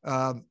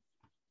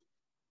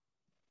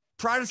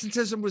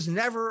 Protestantism was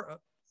never,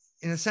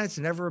 in a sense,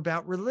 never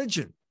about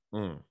religion.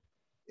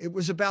 It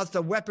was about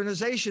the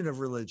weaponization of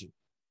religion.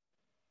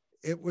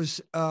 It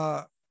was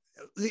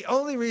the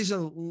only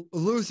reason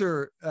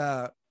Luther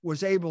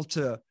was able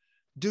to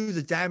do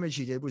the damage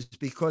he did was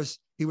because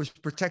he was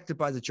protected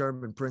by the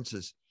German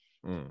princes.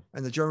 And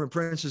the German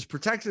princes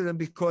protected him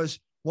because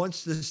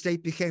once the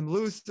state became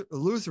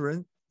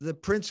Lutheran, the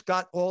prince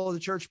got all the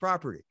church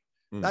property.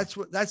 That's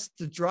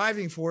the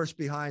driving force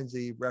behind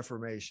the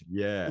Reformation.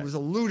 It was a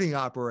looting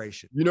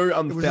operation. It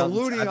was a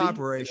looting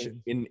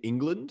operation in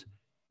England.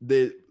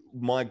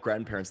 my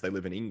grandparents, they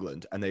live in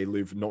England, and they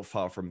live not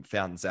far from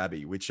Fountains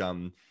Abbey, which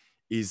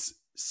is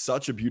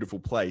such a beautiful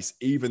place.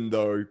 Even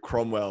though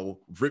Cromwell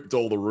ripped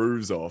all the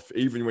roofs off,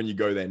 even when you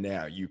go there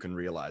now, you can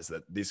realize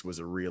that this was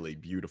a really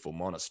beautiful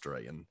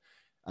monastery.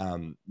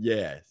 And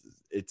yeah,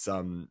 it's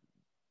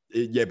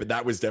yeah, but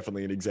that was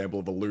definitely an example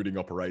of a looting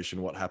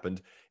operation. What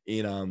happened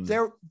in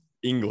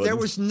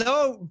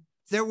England?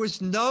 There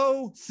was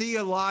no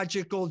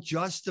theological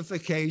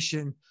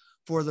justification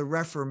for the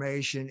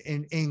Reformation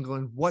in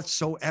England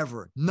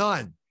whatsoever.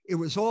 None. It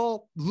was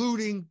all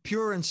looting,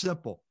 pure and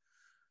simple.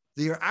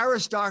 The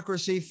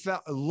aristocracy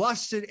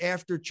lusted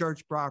after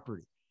church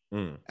property.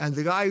 And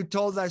the guy who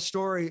told that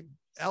story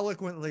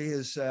eloquently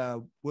is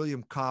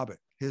William Cobbett,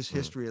 his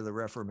history of the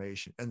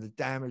Reformation and the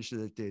damage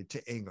that it did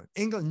to England.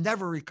 England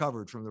never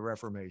recovered from the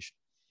Reformation.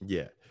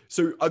 Yeah.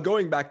 So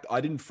going back, I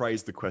didn't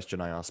phrase the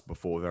question I asked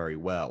before very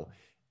well.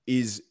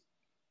 Is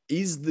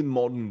the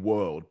modern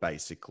world,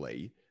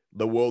 basically,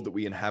 the world that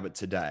we inhabit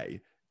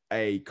today,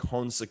 a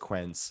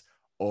consequence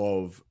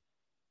of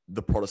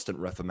the Protestant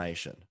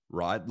Reformation,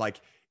 right?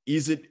 Like,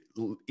 is it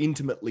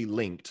intimately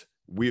linked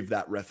with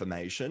that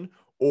Reformation,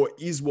 or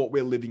is what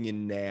we're living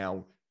in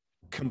now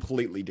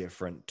completely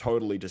different,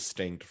 totally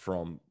distinct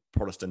from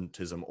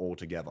Protestantism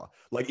altogether?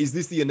 Like, is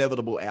this the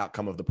inevitable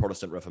outcome of the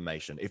Protestant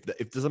Reformation? If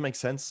does that make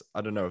sense?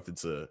 I don't know if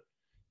it's a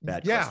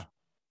bad question.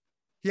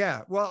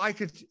 Yeah. Well,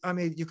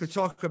 you could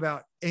talk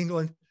about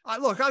England.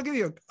 Look, I'll give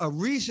you a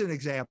recent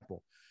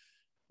example.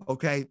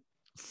 Okay.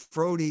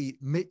 Frody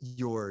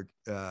Mitjord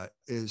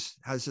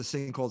has this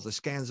thing called the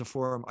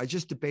Scansiforum. I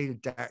just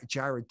debated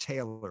Jared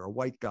Taylor, a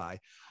white guy,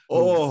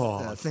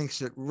 who thinks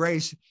that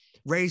race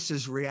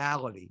is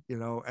reality,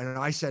 and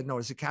I said, no,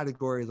 it's a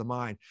category of the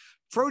mind.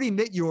 Frody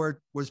Mitjord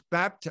was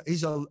baptized.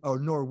 He's a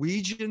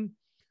Norwegian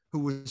who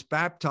was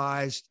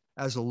baptized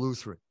as a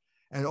Lutheran.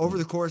 And over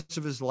the course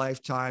of his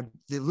lifetime,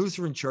 the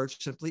Lutheran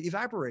church simply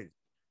evaporated.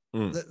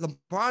 The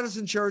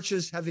Protestant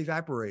churches have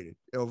evaporated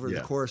over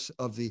the course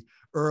of the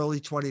early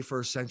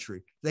 21st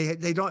century.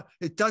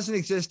 It doesn't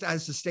exist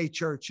as the state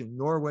church in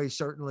Norway,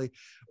 certainly,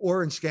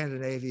 or in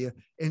Scandinavia.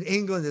 In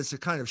England, it's a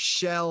kind of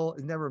shell.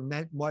 It never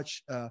meant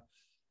much.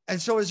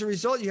 And so as a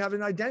result, you have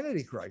an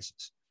identity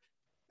crisis.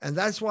 And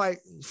that's why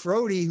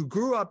Frody, who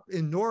grew up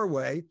in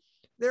Norway,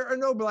 there are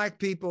no Black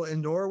people in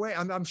Norway.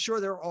 I'm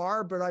sure there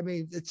are, but I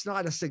mean, it's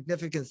not a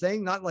significant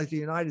thing, not like the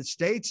United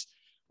States,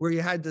 where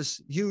you had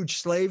this huge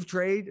slave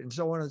trade and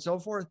so on and so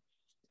forth.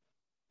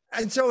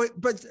 And so,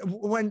 but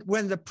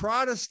when the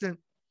Protestant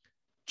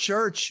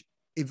church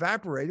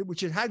evaporated,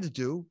 which it had to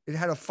do, it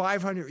had a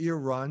 500-year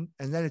run,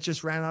 and then it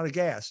just ran out of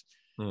gas.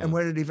 And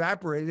when it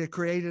evaporated, it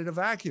created a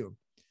vacuum.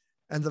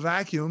 And the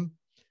vacuum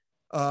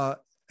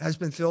has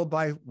been filled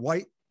by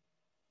white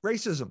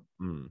racism.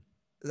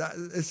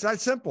 It's that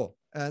simple.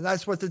 And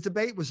that's what the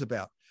debate was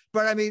about.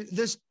 But I mean,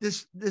 this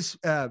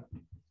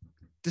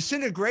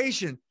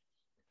disintegration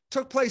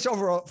took place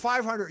over a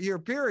 500-year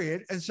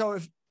period. And so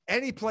if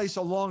any place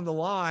along the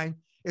line,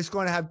 it's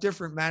going to have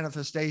different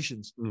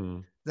manifestations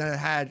than it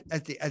had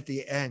at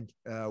the end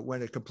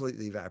when it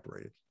completely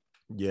evaporated.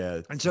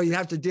 Yeah. And so you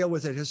have to deal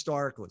with it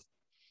historically.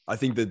 I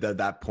think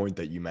that point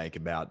that you make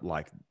about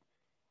like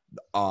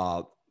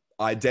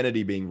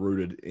identity being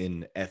rooted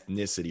in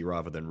ethnicity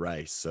rather than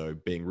race, so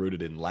being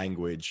rooted in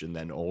language and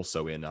then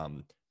also in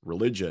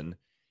religion,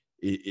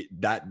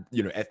 that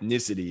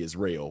ethnicity is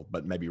real,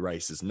 but maybe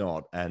race is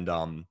not, and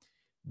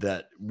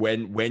that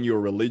when your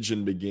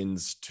religion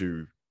begins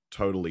to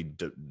totally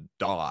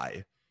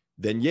die,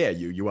 then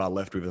you are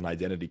left with an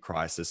identity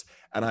crisis.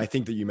 And I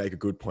think that you make a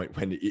good point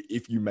when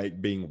if you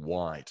make being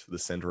white the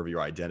center of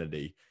your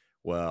identity,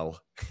 well,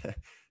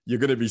 you're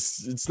going to be,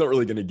 it's not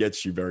really going to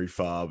get you very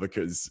far,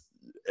 because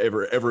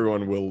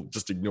everyone will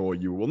just ignore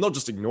you. Well, not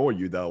just ignore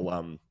you,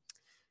 they'll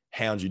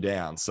hound you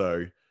down.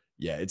 So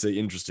yeah, it's an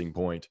interesting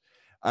point.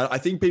 I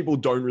think people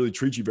don't really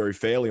treat you very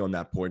fairly on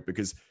that point,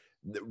 because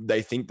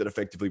they think that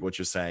effectively what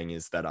you're saying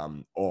is that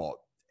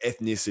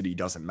ethnicity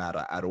doesn't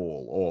matter at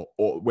all,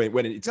 or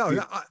when it's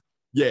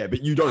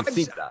but you don't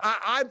think that.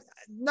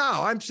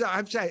 I'm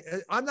saying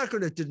I'm not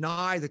going to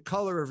deny the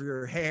color of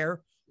your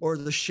hair or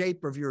the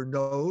shape of your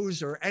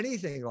nose or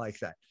anything like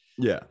that.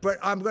 Yeah. But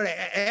I'm going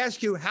to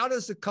ask you, how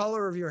does the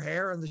color of your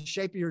hair and the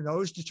shape of your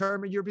nose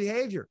determine your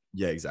behavior?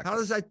 Yeah, exactly. How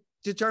does that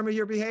determine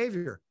your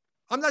behavior?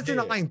 I'm not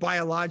denying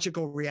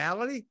biological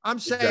reality. I'm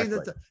saying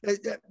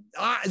that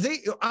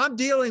I'm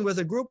dealing with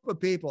a group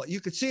of people. You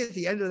could see at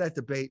the end of that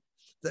debate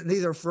that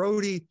neither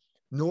Frody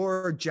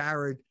nor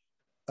Jared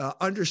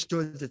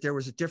understood that there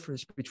was a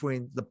difference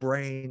between the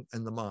brain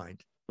and the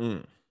mind.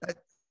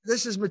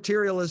 This is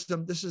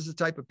materialism. This is the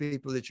type of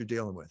people that you're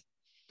dealing with.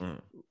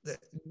 They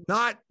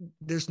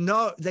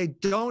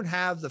don't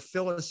have the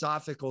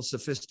philosophical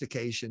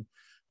sophistication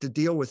to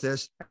deal with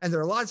this. And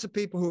there are lots of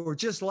people who are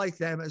just like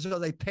them. And so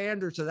they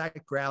pander to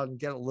that crowd and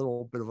get a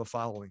little bit of a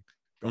following.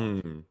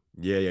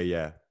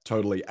 Yeah,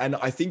 totally. And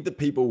I think that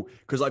people,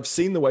 because I've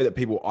seen the way that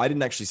people, I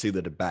didn't actually see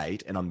the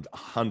debate, and I'm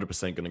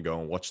 100% going to go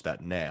and watch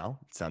that now.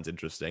 It sounds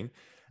interesting.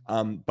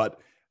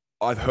 But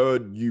I've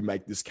heard you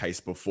make this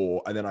case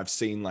before, and then I've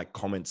seen like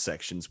comment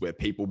sections where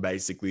people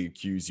basically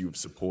accuse you of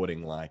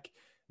supporting like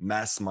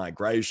mass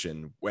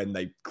migration when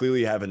they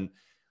clearly haven't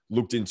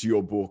looked into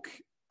your book,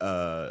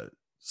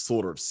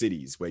 Slaughter of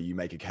Cities, where you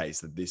make a case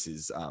that this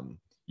is,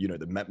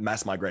 the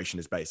mass migration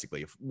is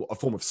basically a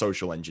form of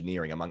social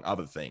engineering, among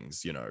other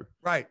things,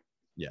 Right.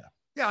 Yeah.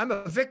 Yeah, I'm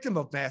a victim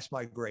of mass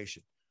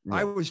migration. Yeah.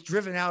 I was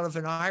driven out of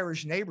an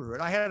Irish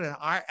neighborhood. I had an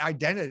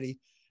identity.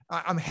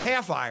 I'm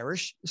half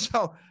Irish,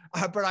 so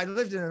but I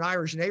lived in an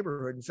Irish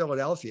neighborhood in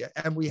Philadelphia,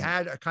 and we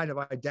had a kind of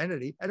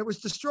identity, and it was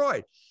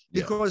destroyed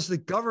because the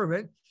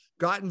government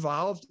got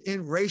involved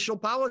in racial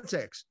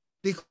politics,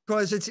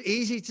 because it's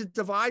easy to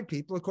divide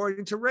people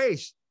according to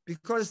race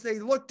because they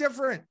look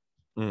different,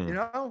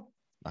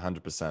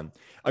 100%.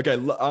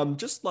 Okay,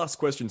 just last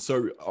question.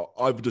 So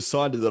I've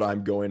decided that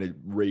I'm going to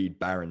read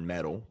Barren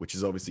Metal, which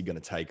is obviously going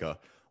to take a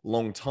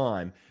long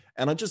time.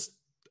 And as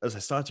I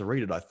started to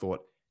read it, I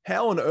thought,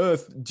 how on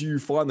earth do you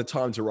find the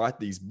time to write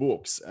these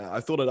books? I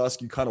thought I'd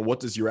ask you kind of, what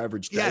does your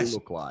average day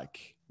look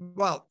like?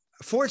 Well,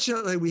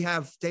 fortunately, we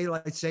have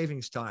daylight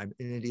savings time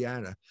in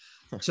Indiana.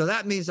 So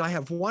that means I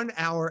have 1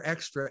 hour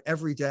extra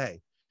every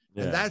day.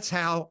 Yeah. And that's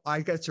how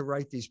I get to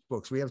write these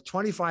books. We have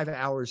 25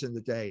 hours in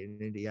the day in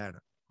Indiana.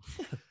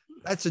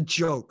 That's a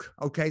joke.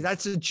 Okay.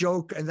 That's a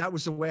joke. And that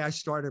was the way I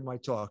started my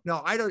talk.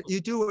 No, you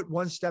do it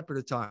one step at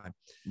a time.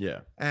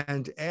 Yeah.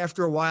 And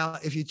after a while,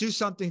 if you do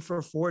something for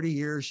 40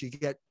 years, you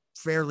get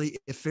fairly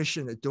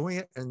efficient at doing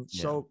it. And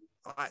so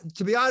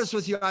to be honest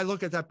with you, I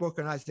look at that book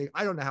and I think,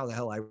 I don't know how the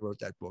hell I wrote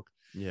that book.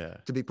 Yeah.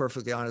 To be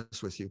perfectly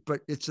honest with you,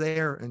 but it's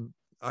there and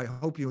I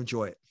hope you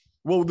enjoy it.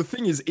 Well, the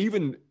thing is,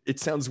 even it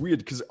sounds weird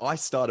because I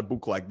start a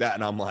book like that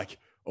and I'm like,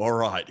 all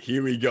right,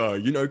 here we go,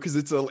 because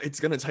it's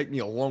going to take me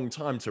a long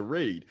time to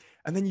read.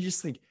 And then you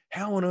just think,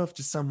 how on earth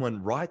does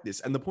someone write this?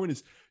 And the point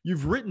is,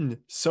 you've written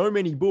so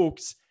many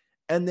books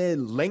and they're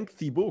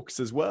lengthy books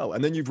as well.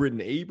 And then you've written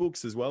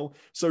ebooks as well.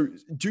 So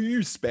do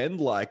you spend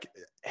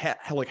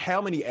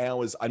how many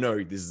hours? I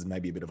know this is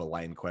maybe a bit of a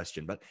lame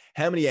question, but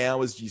how many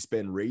hours do you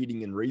spend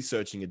reading and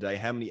researching a day?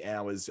 How many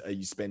hours are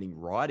you spending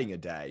writing a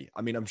day?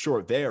 I mean, I'm sure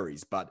it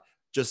varies, but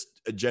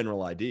just a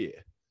general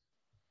idea.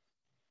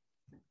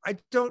 I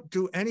don't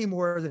do any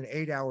more than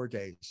 8-hour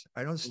days.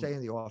 I don't stay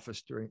in the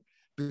office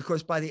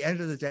because by the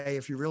end of the day,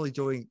 if you're really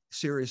doing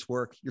serious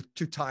work, you're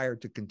too tired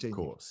to continue. Of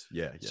course.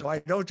 Yeah. So I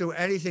don't do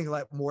anything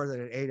like more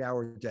than an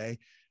 8-hour day.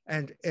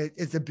 And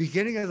at the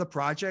beginning of the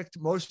project,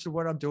 most of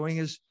what I'm doing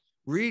is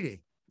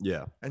reading.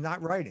 Yeah. And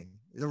not writing.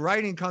 The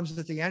writing comes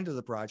at the end of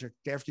the project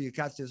after you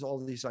got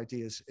all these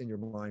ideas in your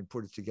mind,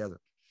 put it together.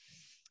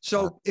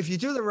 So if you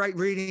do the right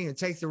reading and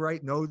take the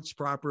right notes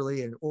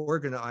properly and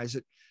organize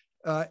it,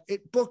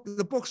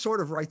 the book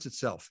sort of writes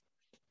itself.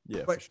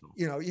 Yeah, but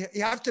sure.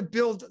 You have to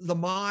build the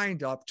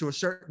mind up to a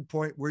certain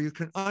point where you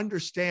can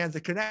understand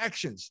the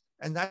connections,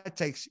 and that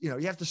takes you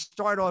have to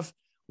start off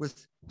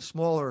with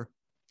smaller,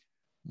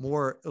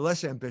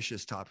 less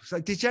ambitious topics.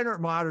 Like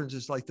Degenerate Moderns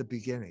is like the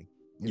beginning,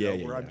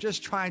 where I'm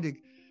just trying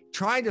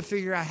to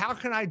figure out how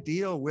can I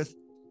deal with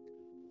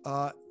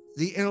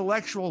the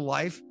intellectual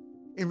life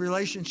in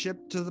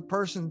relationship to the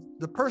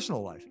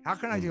personal life. How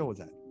can I deal with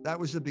that? That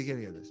was the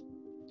beginning of this.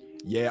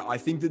 Yeah, I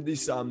think that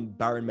this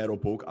Barren Metal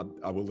book,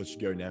 I will let you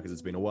go now because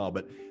it's been a while,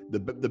 but the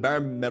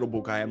Barren Metal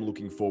book I am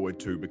looking forward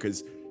to,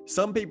 because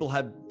some people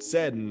have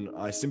said, and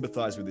I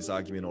sympathize with this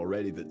argument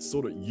already, that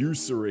sort of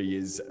usury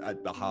is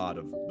at the heart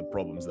of the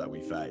problems that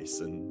we face.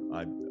 And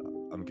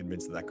I'm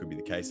convinced that could be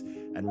the case.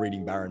 And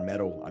reading Barren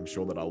Metal, I'm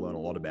sure that I'll learn a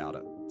lot about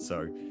it.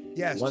 So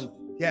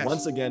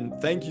once again,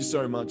 thank you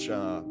so much,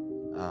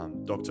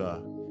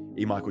 Dr.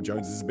 E. Michael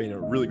Jones. This has been a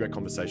really great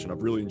conversation.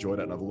 I've really enjoyed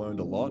it and I've learned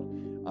a lot.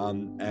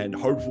 And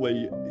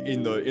hopefully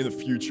in the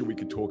future we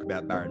could talk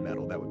about Barren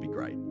Metal. That would be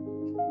great.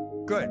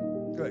 Good.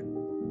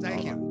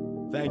 Thank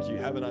you. Thank you.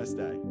 Have a nice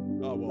day.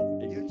 Oh, well,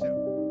 you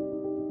too.